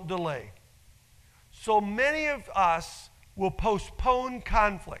 don't delay. So many of us will postpone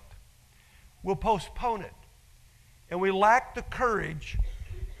conflict. We'll postpone it. And we lack the courage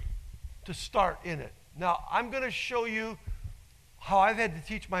to start in it. Now, I'm going to show you how I've had to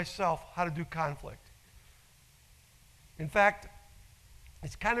teach myself how to do conflict. In fact,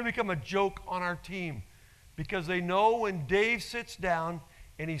 it's kind of become a joke on our team because they know when Dave sits down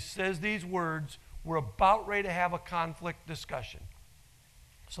and he says these words, we're about ready to have a conflict discussion.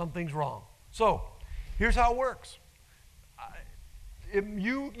 Something's wrong. So, here's how it works.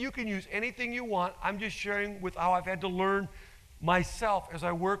 You can use anything you want. I'm just sharing with how I've had to learn myself as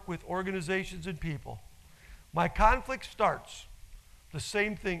I work with organizations and people. My conflict starts the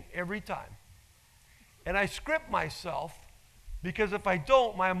same thing every time. And I script myself because if I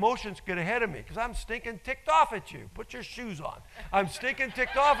don't, my emotions get ahead of me because I'm stinking ticked off at you. Put your shoes on. I'm stinking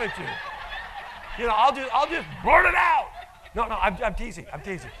ticked off at you. You know, I'll just blurt it out. No, I'm teasing.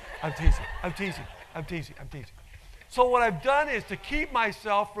 So what I've done is to keep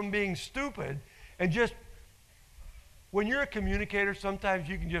myself from being stupid and just, when you're a communicator, sometimes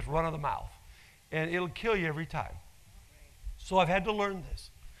you can just run of the mouth and it'll kill you every time. So I've had to learn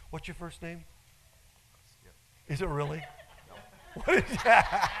this. What's your first name? Is it really? No. What is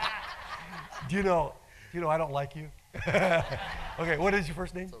that? Do you know I don't like you? Okay, what is your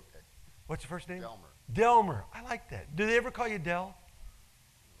first name? It's okay. What's your first name? Delmer. Delmer. I like that. Do they ever call you Del?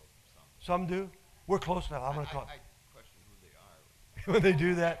 Some do? We're close enough. I'm going to call I question who they are. when they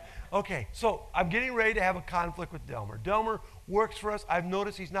do that. Okay, so I'm getting ready to have a conflict with Delmer. Delmer works for us. I've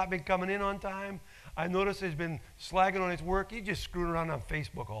noticed he's not been coming in on time. I notice he's been slagging on his work. He's just screwing around on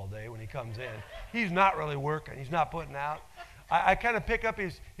Facebook all day when he comes in. He's not really working. He's not putting out. I kind of pick up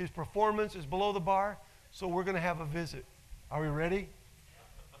his performance is below the bar, so we're going to have a visit. Are we ready?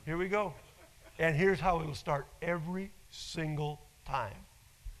 Here we go. And here's how it will start every single time.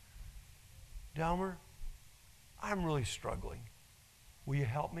 Delmer, I'm really struggling. Will you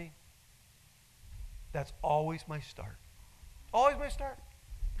help me? That's always my start. Always my start.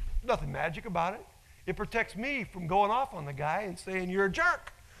 Nothing magic about it. It protects me from going off on the guy and saying, you're a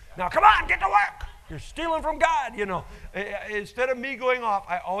jerk. Now come on, get to work. You're stealing from God, you know. Instead of me going off,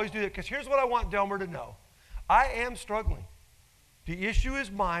 I always do that. Because here's what I want Delmer to know. I am struggling. The issue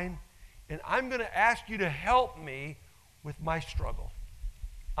is mine, and I'm going to ask you to help me with my struggle.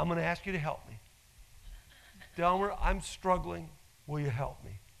 I'm going to ask you to help me. Delmer, I'm struggling. Will you help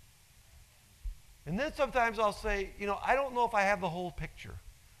me? And then sometimes I'll say, you know, I don't know if I have the whole picture.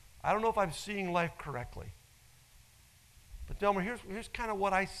 I don't know if I'm seeing life correctly. But Delmer, here's kind of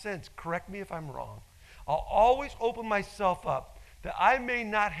what I sense. Correct me if I'm wrong. I'll always open myself up that I may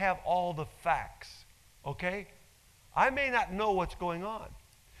not have all the facts, okay? I may not know what's going on.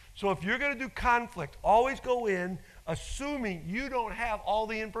 So if you're going to do conflict, always go in assuming you don't have all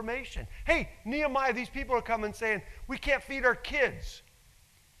the information. Hey, Nehemiah, these people are coming saying, we can't feed our kids.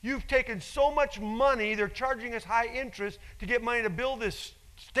 You've taken so much money, they're charging us high interest to get money to build this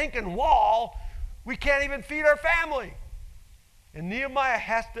stinking wall, we can't even feed our family. And Nehemiah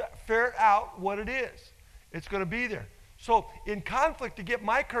has to ferret out what it is. It's going to be there. So in conflict, to get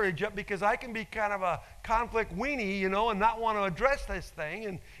my courage up, because I can be kind of a conflict weenie, you know, and not want to address this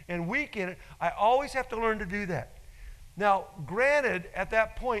thing and weak in it, I always have to learn to do that. Now, granted, at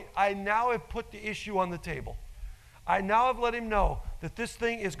that point, I now have put the issue on the table. I now have let him know that this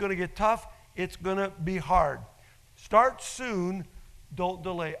thing is going to get tough. It's going to be hard. Start soon. Don't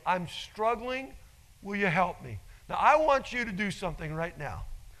delay. I'm struggling. Will you help me? Now, I want you to do something right now.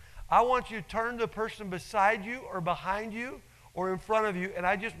 I want you to turn to the person beside you or behind you or in front of you, and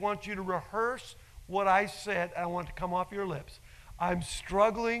I just want you to rehearse what I said. I want it to come off your lips. I'm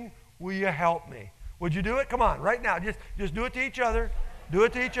struggling. Will you help me? Would you do it? Come on, right now. Just do it to each other. Do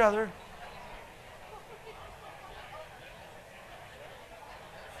it to each other.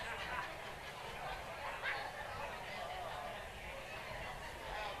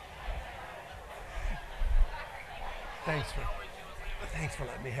 Thanks for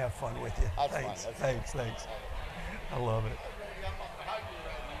letting me have fun with you. Thanks. I love it.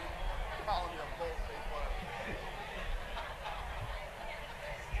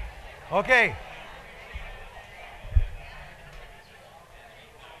 Okay.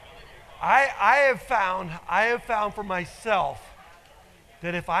 I have found for myself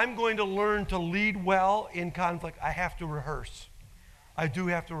that if I'm going to learn to lead well in conflict, I have to rehearse. I do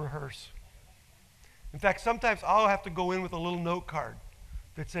have to rehearse. In fact, sometimes I'll have to go in with a little note card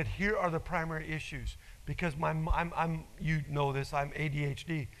that said, here are the primary issues. Because you know this, I'm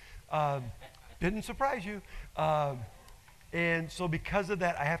ADHD. Didn't surprise you. And so because of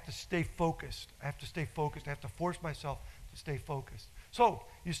that, I have to stay focused. I have to force myself to stay focused. So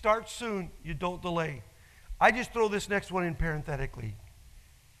you start soon, you don't delay. I just throw this next one in parenthetically.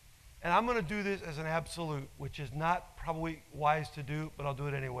 And I'm going to do this as an absolute, which is not probably wise to do, but I'll do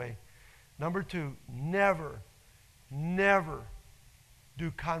it anyway. Number 2, never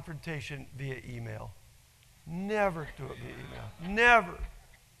do confrontation via email. Never do it via email. Never.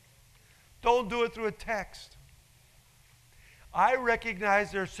 Don't do it through a text. I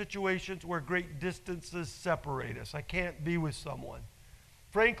recognize there are situations where great distances separate us. I can't be with someone.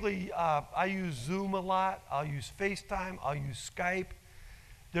 Frankly, I use Zoom a lot. I'll use FaceTime. I'll use Skype.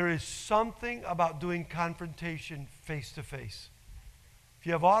 There is something about doing confrontation face to face. If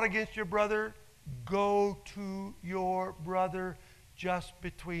you have aught against your brother, go to your brother just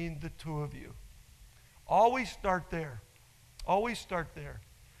between the two of you. Always start there. Always start there.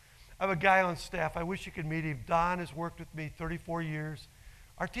 I have a guy on staff. I wish you could meet him. Don has worked with me 34 years.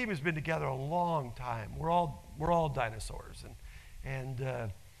 Our team has been together a long time. We're all dinosaurs. And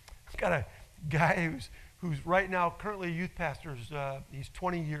I've got a guy who's right now currently a youth pastor. He's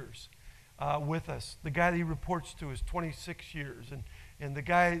 20 years with us. The guy that he reports to is 26 years. And the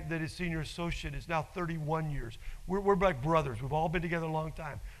guy that is senior associate is now 31 years. We're like brothers. We've all been together a long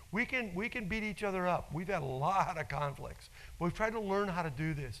time. We can beat each other up. We've had a lot of conflicts. But we've tried to learn how to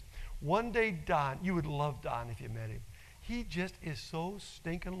do this. One day, Don, you would love Don if you met him. He just is so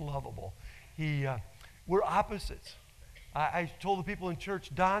stinking lovable. We're opposites. I told the people in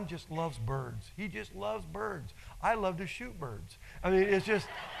church, Don just loves birds. He just loves birds. I love to shoot birds. I mean, it's just,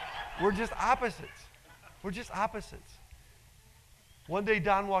 we're just opposites. We're just opposites. One day,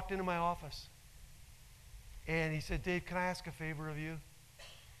 Don walked into my office, And he said, Dave, can I ask a favor of you?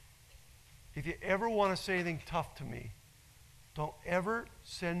 If you ever want to say anything tough to me, don't ever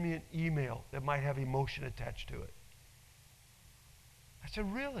send me an email that might have emotion attached to it. I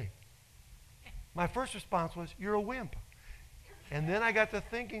said, really? My first response was, you're a wimp. And then I got to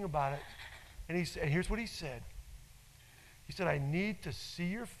thinking about it, and here's what he said. He said, I need to see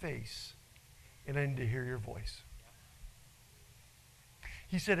your face, and I need to hear your voice.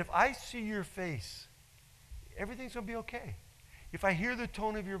 He said, if I see your face, everything's going to be okay. If I hear the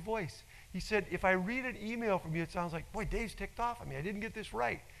tone of your voice, he said, if I read an email from you, it sounds like, boy, Dave's ticked off at me. I didn't get this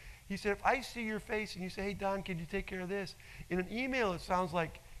right. He said, if I see your face and you say, hey, Don, can you take care of this? In an email, it sounds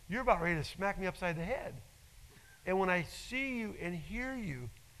like you're about ready to smack me upside the head. And when I see you and hear you,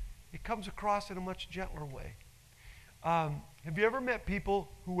 it comes across in a much gentler way. Have you ever met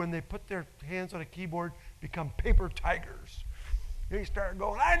people who, when they put their hands on a keyboard, become paper tigers? They start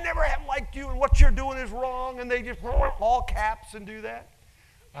going, I never have liked you, and what you're doing is wrong, and they just all caps and do that.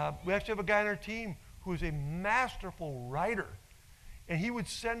 We actually have a guy on our team who is a masterful writer, and he would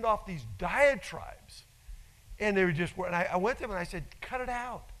send off these diatribes, and they were just, and I went to him and I said, cut it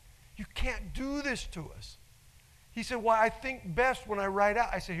out. You can't do this to us. He said, well, I think best when I write out.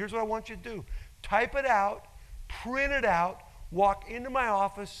 I said, here's what I want you to do. Type it out, print it out, walk into my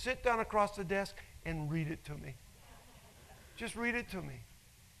office, sit down across the desk, and read it to me. Just read it to me.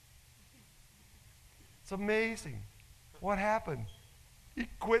 It's amazing. What happened? He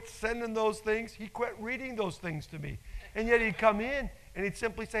quit sending those things. He quit reading those things to me. And yet he'd come in and he'd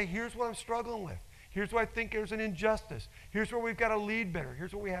simply say, here's what I'm struggling with. Here's where I think there's an injustice. Here's where we've got to lead better.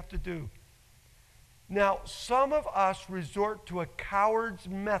 Here's what we have to do. Now, some of us resort to a coward's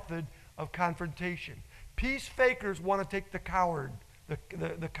method of confrontation. Peace fakers want to take the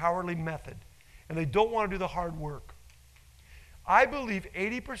cowardly method, and they don't want to do the hard work. I believe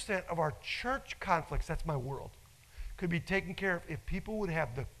 80% of our church conflicts, that's my world, could be taken care of if people would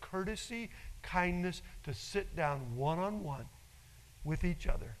have the courtesy, kindness to sit down one-on-one with each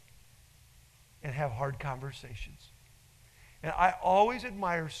other and have hard conversations. And I always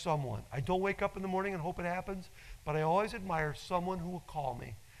admire someone. I don't wake up in the morning and hope it happens, but I always admire someone who will call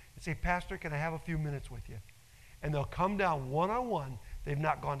me and say, Pastor, can I have a few minutes with you? And they'll come down one-on-one. They've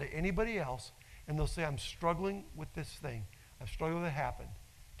not gone to anybody else, and they'll say, I'm struggling with this thing. I'm struggling with it happened.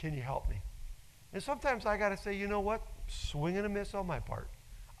 Can you help me? And sometimes I got to say, you know what? Swing and a miss on my part.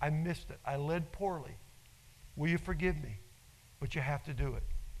 I missed it. I led poorly. Will you forgive me? But you have to do it.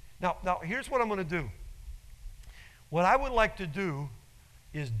 Now here's what I'm going to do. What I would like to do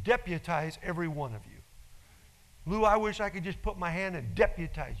is deputize every one of you. Lou, I wish I could just put my hand and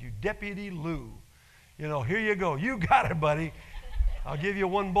deputize you. Deputy Lou. You know, here you go. You got it, buddy. I'll give you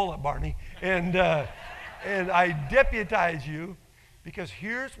one bullet, Barney. And I deputize you because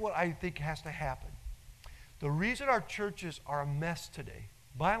here's what I think has to happen. The reason our churches are a mess today,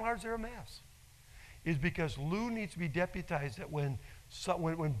 by and large they're a mess, is because Lou needs to be deputized that when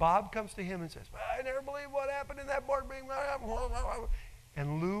Bob comes to him and says, I never believe what happened in that board meeting,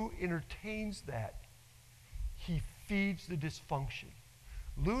 and Lou entertains that, he feeds the dysfunction.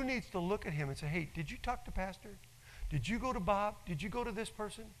 Lou needs to look at him and say, hey, did you talk to Pastor? Did you go to Bob? Did you go to this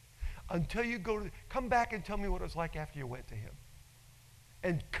person? Until you come back and tell me what it was like after you went to him.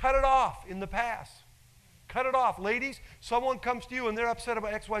 And cut it off in the past. Cut it off. Ladies, someone comes to you and they're upset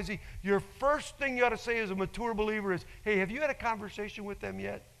about XYZ. Your first thing you ought to say as a mature believer is, hey, have you had a conversation with them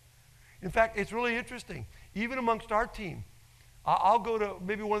yet? In fact, it's really interesting. Even amongst our team, I'll go to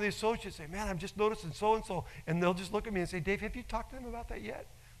maybe one of the associates and say, man, I'm just noticing so-and-so. And they'll just look at me and say, Dave, have you talked to them about that yet?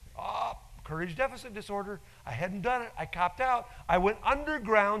 Courage deficit disorder. I hadn't done it. I copped out. I went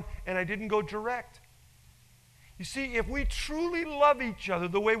underground and I didn't go direct. You see, if we truly love each other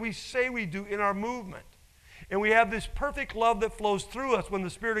the way we say we do in our movement, and we have this perfect love that flows through us when the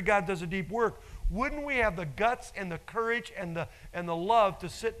Spirit of God does a deep work, wouldn't we have the guts and the courage and the love to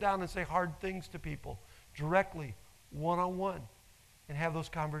sit down and say hard things to people directly, one-on-one, and have those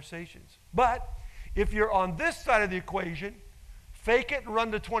conversations? But if you're on this side of the equation, fake it and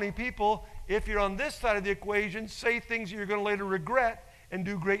run to 20 people. If you're on this side of the equation, say things you're going to later regret and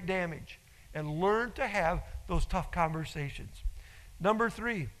do great damage. And learn to have those tough conversations. Number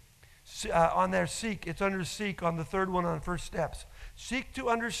 3, on there, seek. It's under seek on the third one on first steps. Seek to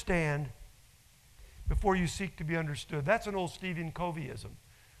understand before you seek to be understood. That's an old Stephen Coveyism.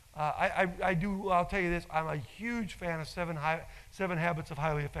 I'll tell you this, I'm a huge fan of seven Habits of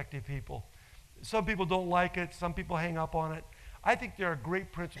Highly Effective People. Some people don't like it. Some people hang up on it. I think there are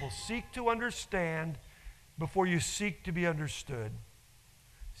great principles. Seek to understand before you seek to be understood.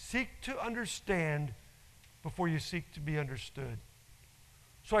 Seek to understand before you seek to be understood.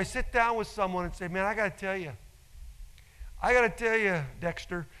 So I sit down with someone and say, man, I got to tell you,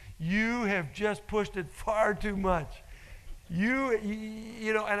 Dexter, you have just pushed it far too much.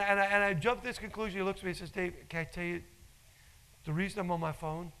 You know, and I jumped to this conclusion. He looks at me and says, Dave, can I tell you, the reason I'm on my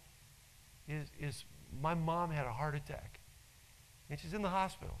phone is my mom had a heart attack. And she's in the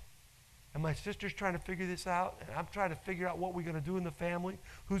hospital. And my sister's trying to figure this out. And I'm trying to figure out what we're going to do in the family.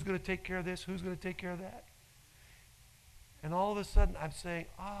 Who's going to take care of this? Who's going to take care of that? And all of a sudden, I'm saying,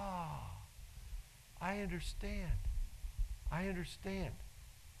 I understand. I understand.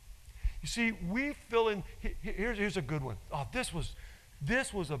 You see, we fill in, here's a good one. Oh, this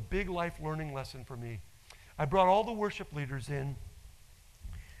was a big life learning lesson for me. I brought all the worship leaders in,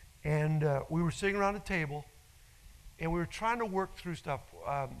 and we were sitting around a table, and we were trying to work through stuff.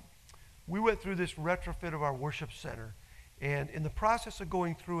 We went through this retrofit of our worship center, and in the process of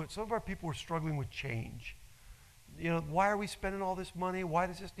going through it, some of our people were struggling with change. You know, why are we spending all this money? Why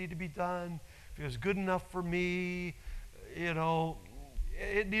does this need to be done? If it was good enough for me, you know,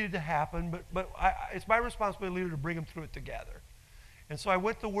 it needed to happen, but it's my responsibility to bring them through it together. And so I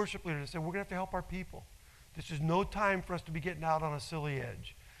went to the worship leader and said, we're going to have to help our people. This is no time for us to be getting out on a silly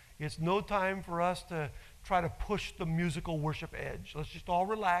edge. It's no time for us to try to push the musical worship edge. Let's just all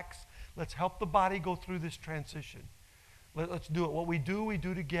relax. Let's help the body go through this transition. Let's do it. What we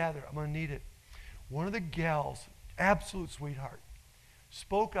do together. I'm going to need it. One of the gals, absolute sweetheart,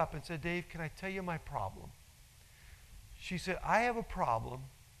 spoke up and said, Dave, can I tell you my problem? She said, I have a problem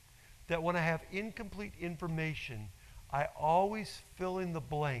that when I have incomplete information, I always fill in the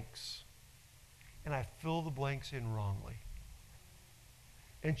blanks, and I fill the blanks in wrongly.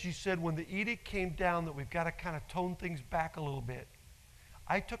 And she said, when the edict came down that we've got to kind of tone things back a little bit,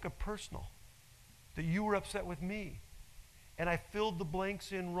 I took it personal that you were upset with me, and I filled the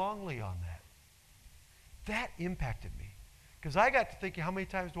blanks in wrongly on that. That impacted me, because I got to thinking, how many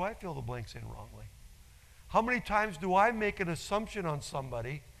times do I fill the blanks in wrongly? How many times do I make an assumption on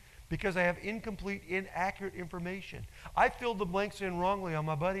somebody because I have incomplete, inaccurate information? I filled the blanks in wrongly on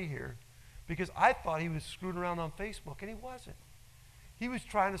my buddy here because I thought he was screwing around on Facebook, and he wasn't. He was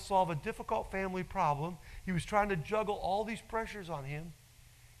trying to solve a difficult family problem. He was trying to juggle all these pressures on him,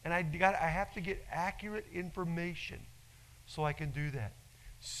 and I have to get accurate information so I can do that.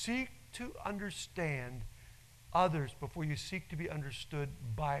 Seek to understand others before you seek to be understood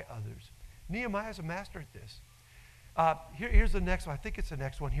by others. Nehemiah is a master at this. Here's the next one. I think it's the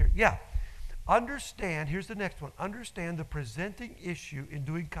next one here. Yeah. Understand, here's the next one. Understand the presenting issue in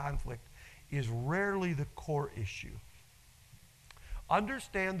doing conflict is rarely the core issue.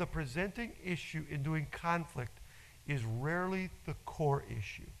 Understand the presenting issue in doing conflict is rarely the core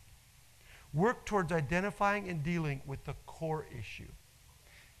issue. Work towards identifying and dealing with the core issue.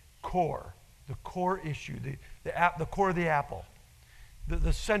 Core, the core issue, the core of the apple,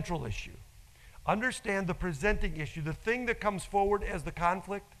 the central issue. Understand the presenting issue. The thing that comes forward as the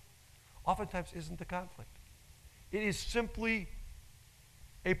conflict oftentimes isn't the conflict. It is simply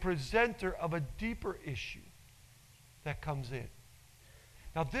a presenter of a deeper issue that comes in.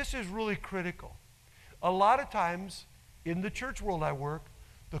 Now, this is really critical. A lot of times in the church world I work,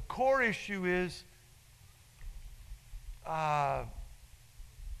 the core issue is I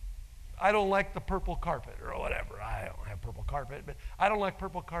don't like the purple carpet or whatever. I don't have purple carpet, but I don't like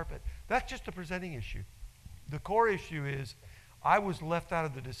purple carpet. That's just a presenting issue. The core issue is I was left out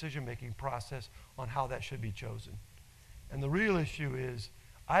of the decision-making process on how that should be chosen. And the real issue is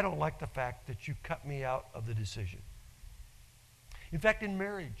I don't like the fact that you cut me out of the decision. In fact, in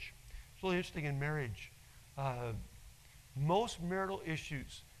marriage, it's really interesting in marriage, most marital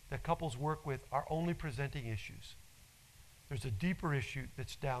issues that couples work with are only presenting issues. There's a deeper issue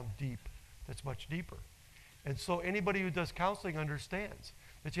that's down deep, that's much deeper. And so anybody who does counseling understands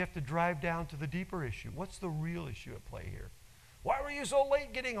that you have to drive down to the deeper issue. What's the real issue at play here? Why were you so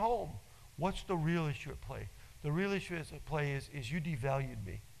late getting home? What's the real issue at play? The real issue at play is you devalued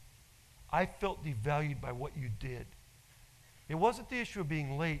me. I felt devalued by what you did. It wasn't the issue of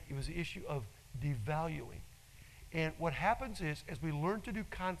being late. It was the issue of devaluing. And what happens is, as we learn to do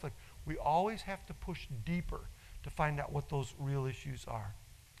conflict, we always have to push deeper to find out what those real issues are.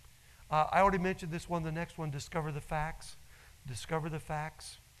 I already mentioned this one. The next one, discover the facts. Discover the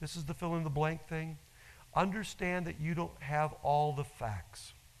facts. This is the fill in the blank thing. Understand that you don't have all the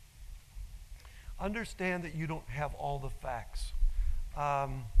facts. Understand that you don't have all the facts. What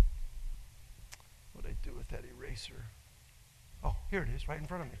did I do with that eraser? Oh, here it is, right in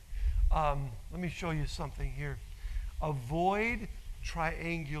front of me. Let me show you something here. Avoid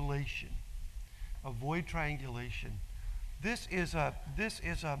triangulation. Avoid triangulation. This is a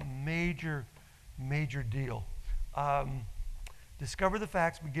major deal. Discover the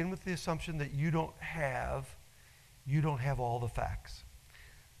facts. Begin with the assumption that you don't have all the facts.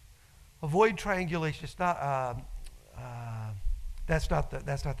 Avoid triangulation. It's not. That's not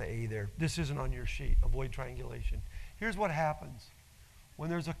the A there. This isn't on your sheet. Avoid triangulation. Here's what happens when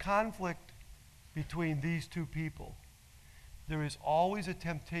there's a conflict between these two people. There is always a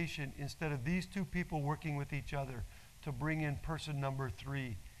temptation, instead of these two people working with each other, to bring in person number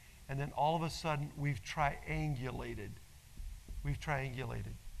 3. And then all of a sudden, we've triangulated.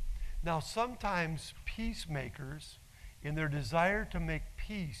 Now, sometimes peacemakers, in their desire to make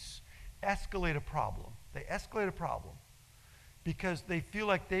peace, escalate a problem. They escalate a problem because they feel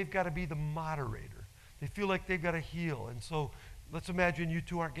like they've got to be the moderator. They feel like they've got to heal. And so let's imagine you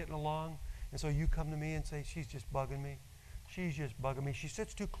two aren't getting along. And so you come to me and say, she's just bugging me. She's just bugging me. She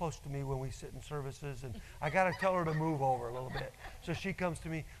sits too close to me when we sit in services, and I got to tell her to move over a little bit. So she comes to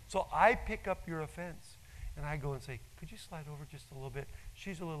me. So I pick up your offense, and I go and say, could you slide over just a little bit?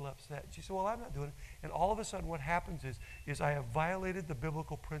 She's a little upset. She said, well, I'm not doing it. And all of a sudden what happens is I have violated the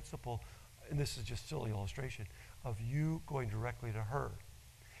biblical principle, and this is just silly illustration, of you going directly to her.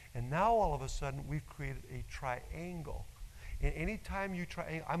 And now all of a sudden we've created a triangle. And anytime you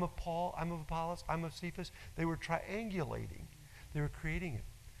I'm of Paul, I'm of Apollos, I'm of Cephas, they were triangulating. They were creating it.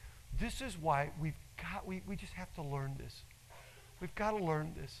 This is why we just have to learn this. We've got to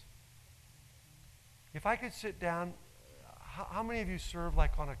learn this. If I could sit down, how many of you serve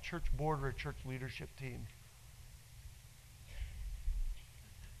like on a church board or a church leadership team?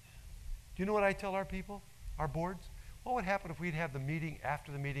 Do you know what I tell our people, our boards? What would happen if we'd have the meeting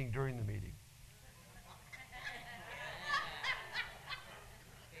after the meeting, during the meeting?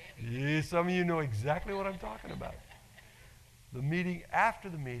 Yeah, some of you know exactly what I'm talking about. The meeting after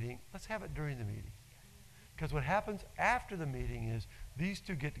the meeting, let's have it during the meeting. Because what happens after the meeting is these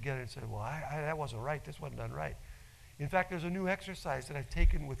two get together and say, well, that wasn't right. This wasn't done right. In fact, there's a new exercise that I've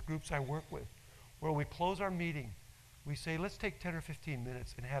taken with groups I work with where we close our meeting. We say, let's take 10 or 15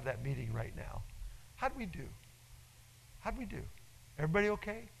 minutes and have that meeting right now. How'd we do? Everybody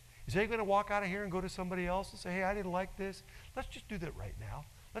okay? Is anybody going to walk out of here and go to somebody else and say, hey, I didn't like this? Let's just do that right now.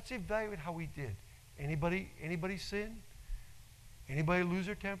 Let's evaluate how we did. Anybody sin? Anybody lose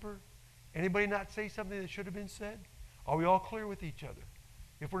their temper? Anybody not say something that should have been said? Are we all clear with each other?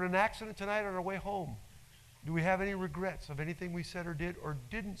 If we're in an accident tonight on our way home, do we have any regrets of anything we said or did or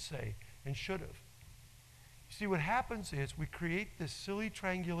didn't say and should have? You see, what happens is we create this silly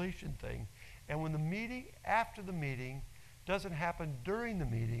triangulation thing, and when the meeting after the meeting doesn't happen during the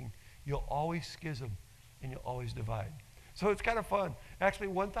meeting, you'll always schism and you'll always divide. So it's kind of fun. Actually,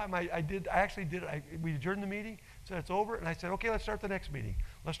 one time we adjourned the meeting, said it's over, and I said, okay, let's start the next meeting.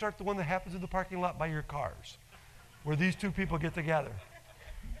 Let's start the one that happens in the parking lot by your cars, where these two people get together.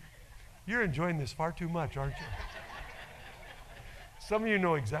 You're enjoying this far too much, aren't you? Some of you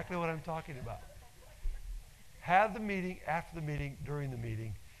know exactly what I'm talking about. Have the meeting after the meeting, during the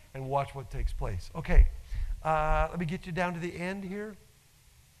meeting, and watch what takes place. Okay, let me get you down to the end here.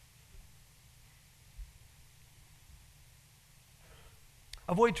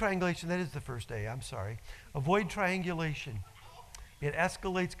 Avoid triangulation. That is the first A. I'm sorry. Avoid triangulation. It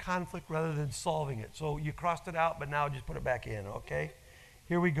escalates conflict rather than solving it. So you crossed it out, but now just put it back in, okay?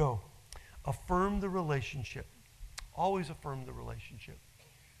 Here we go. Affirm the relationship. Always affirm the relationship.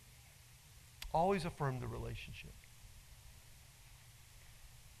 Always affirm the relationship.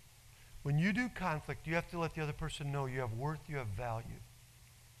 When you do conflict, you have to let the other person know you have worth, you have value.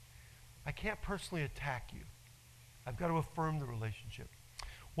 I can't personally attack you. I've got to affirm the relationship.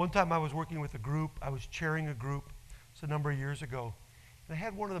 One time I was working with a group. I was chairing a group. It's a number of years ago. And I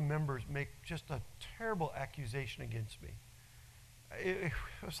had one of the members make just a terrible accusation against me. It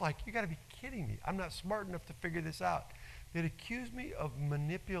was like, you got to be kidding me. I'm not smart enough to figure this out. They'd accused me of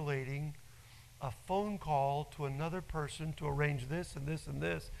manipulating a phone call to another person to arrange this and this and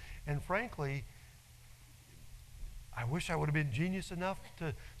this. And frankly, I wish I would have been genius enough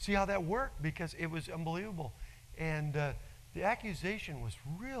to see how that worked, because it was unbelievable. And the accusation was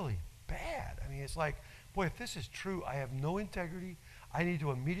really bad. I mean, it's like, boy, if this is true, I have no integrity. I need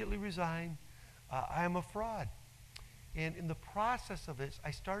to immediately resign. I am a fraud. And in the process of this,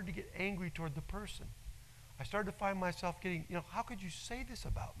 I started to get angry toward the person. I started to find myself getting, how could you say this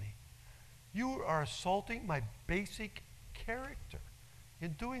about me? You are assaulting my basic character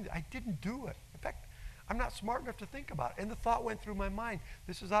in doing that. I didn't do it. In fact, I'm not smart enough to think about it. And the thought went through my mind,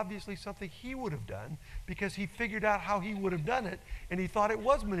 this is obviously something he would have done, because he figured out how he would have done it, and he thought it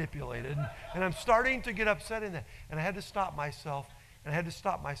was manipulated. And I'm starting to get upset in that. And I had to stop myself,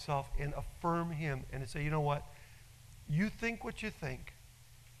 and affirm him and to say, you know what? You think what you think,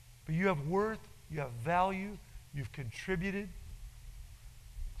 but you have worth, you have value, you've contributed,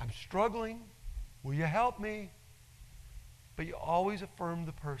 I'm struggling. Will you help me? But you always affirm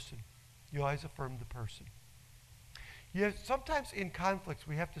the person. You always affirm the person. Sometimes in conflicts,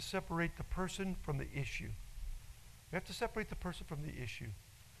 we have to separate the person from the issue. We have to separate the person from the issue.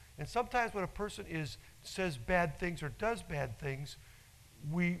 And sometimes when a person says bad things or does bad things,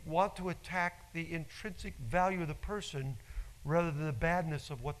 we want to attack the intrinsic value of the person rather than the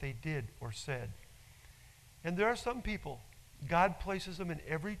badness of what they did or said. And there are some people, God places them in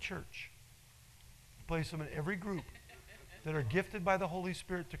every church, places them in every group that are gifted by the Holy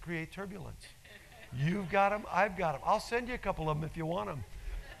Spirit to create turbulence. You've got them, I've got them. I'll send you a couple of them if you want them.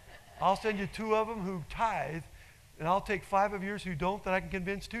 I'll send you 2 of them who tithe, and I'll take 5 of yours who don't that I can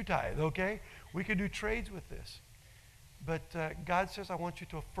convince to tithe, okay? We can do trades with this. But God says, I want you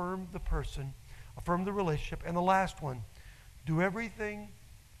to affirm the person, affirm the relationship. And the last one, do everything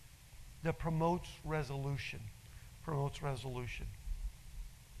that promotes resolution. Promotes resolution.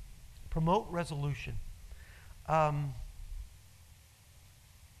 Promote resolution.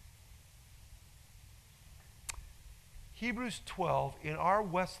 Hebrews 12, in our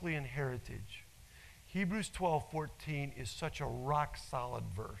Wesleyan heritage, Hebrews 12:14 is such a rock-solid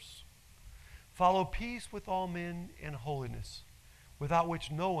verse. Follow peace with all men and holiness, without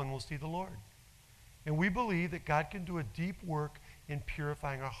which no one will see the Lord. And we believe that God can do a deep work in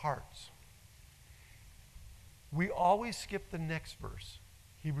purifying our hearts. We always skip the next verse,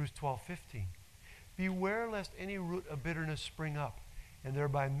 Hebrews 12:15. Beware lest any root of bitterness spring up, and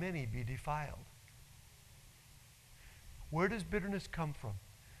thereby many be defiled. Where does bitterness come from?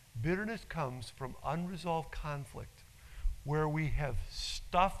 Bitterness comes from unresolved conflict, where we have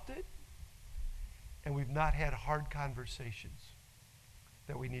stuffed it and we've not had hard conversations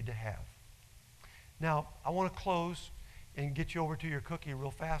that we need to have. Now, I want to close and get you over to your cookie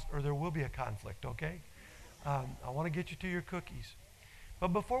real fast, or there will be a conflict, okay? I want to get you to your cookies. But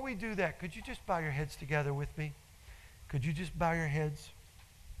before we do that, could you just bow your heads together with me? Could you just bow your heads?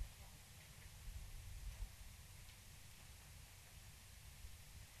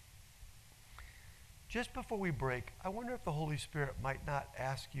 Just before we break, I wonder if the Holy Spirit might not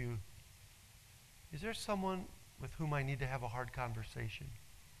ask you, is there someone with whom I need to have a hard conversation?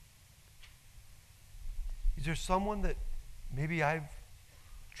 Is there someone that maybe I've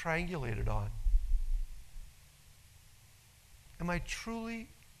triangulated on? Am I truly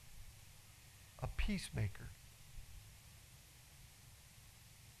a peacemaker?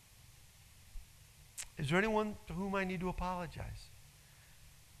 Is there anyone to whom I need to apologize?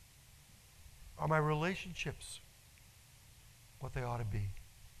 Are my relationships what they ought to be?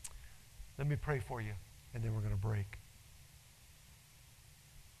 Let me pray for you, and then we're going to break.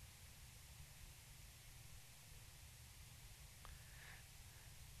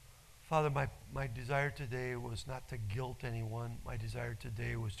 Father, my desire today was not to guilt anyone. My desire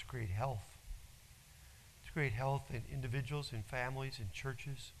today was to create health. To create health in individuals, in families, in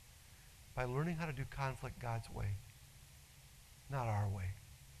churches, by learning how to do conflict God's way, not our way.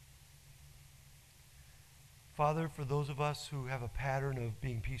 Father, for those of us who have a pattern of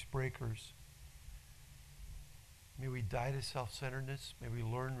being peace breakers, may we die to self-centeredness. May we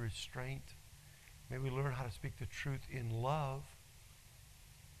learn restraint. May we learn how to speak the truth in love.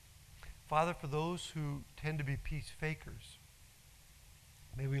 Father, for those who tend to be peace fakers,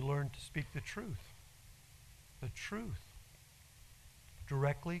 may we learn to speak the truth,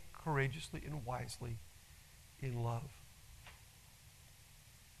 directly, courageously, and wisely in love.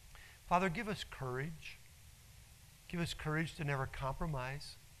 Father, give us courage. Give us courage to never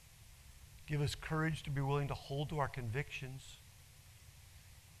compromise. Give us courage to be willing to hold to our convictions.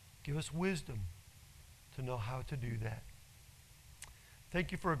 Give us wisdom to know how to do that.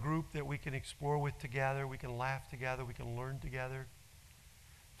 Thank you for a group that we can explore with together. We can laugh together. We can learn together.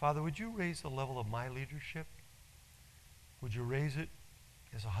 Father, would you raise the level of my leadership? Would you raise it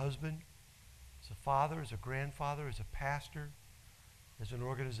as a husband, as a father, as a grandfather, as a pastor, as an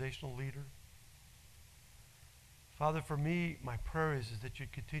organizational leader? Father, for me, my prayer is that you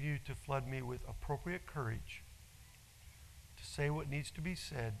continue to flood me with appropriate courage to say what needs to be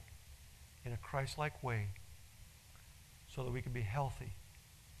said in a Christ-like way so that we can be healthy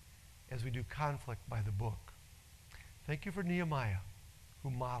as we do conflict by the book. Thank you for Nehemiah, who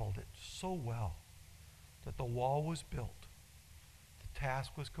modeled it so well that the wall was built, the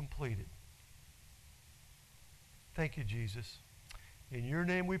task was completed. Thank you, Jesus. In your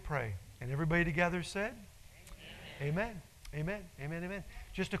name we pray. And everybody together said? Amen. Amen. Amen. Amen.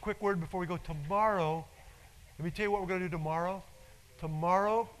 Just a quick word before we go. Tomorrow, let me tell you what we're going to do tomorrow.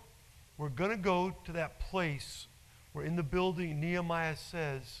 Tomorrow, we're going to go to that place where in the building Nehemiah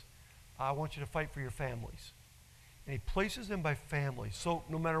says, I want you to fight for your families. and he places them by family. So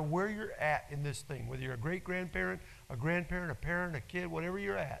no matter where you're at in this thing, whether you're a great-grandparent, a grandparent, a parent, a kid, whatever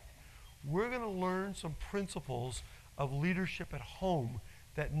you're at, we're going to learn some principles of leadership at home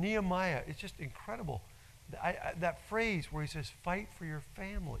that Nehemiah, it's just incredible. That phrase where he says, fight for your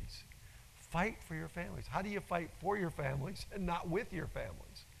families. Fight for your families. How do you fight for your families and not with your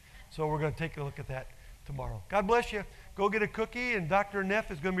families? So we're going to take a look at that tomorrow. God bless you. Go get a cookie, and Dr.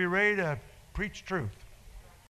 Neff is going to be ready to preach truth.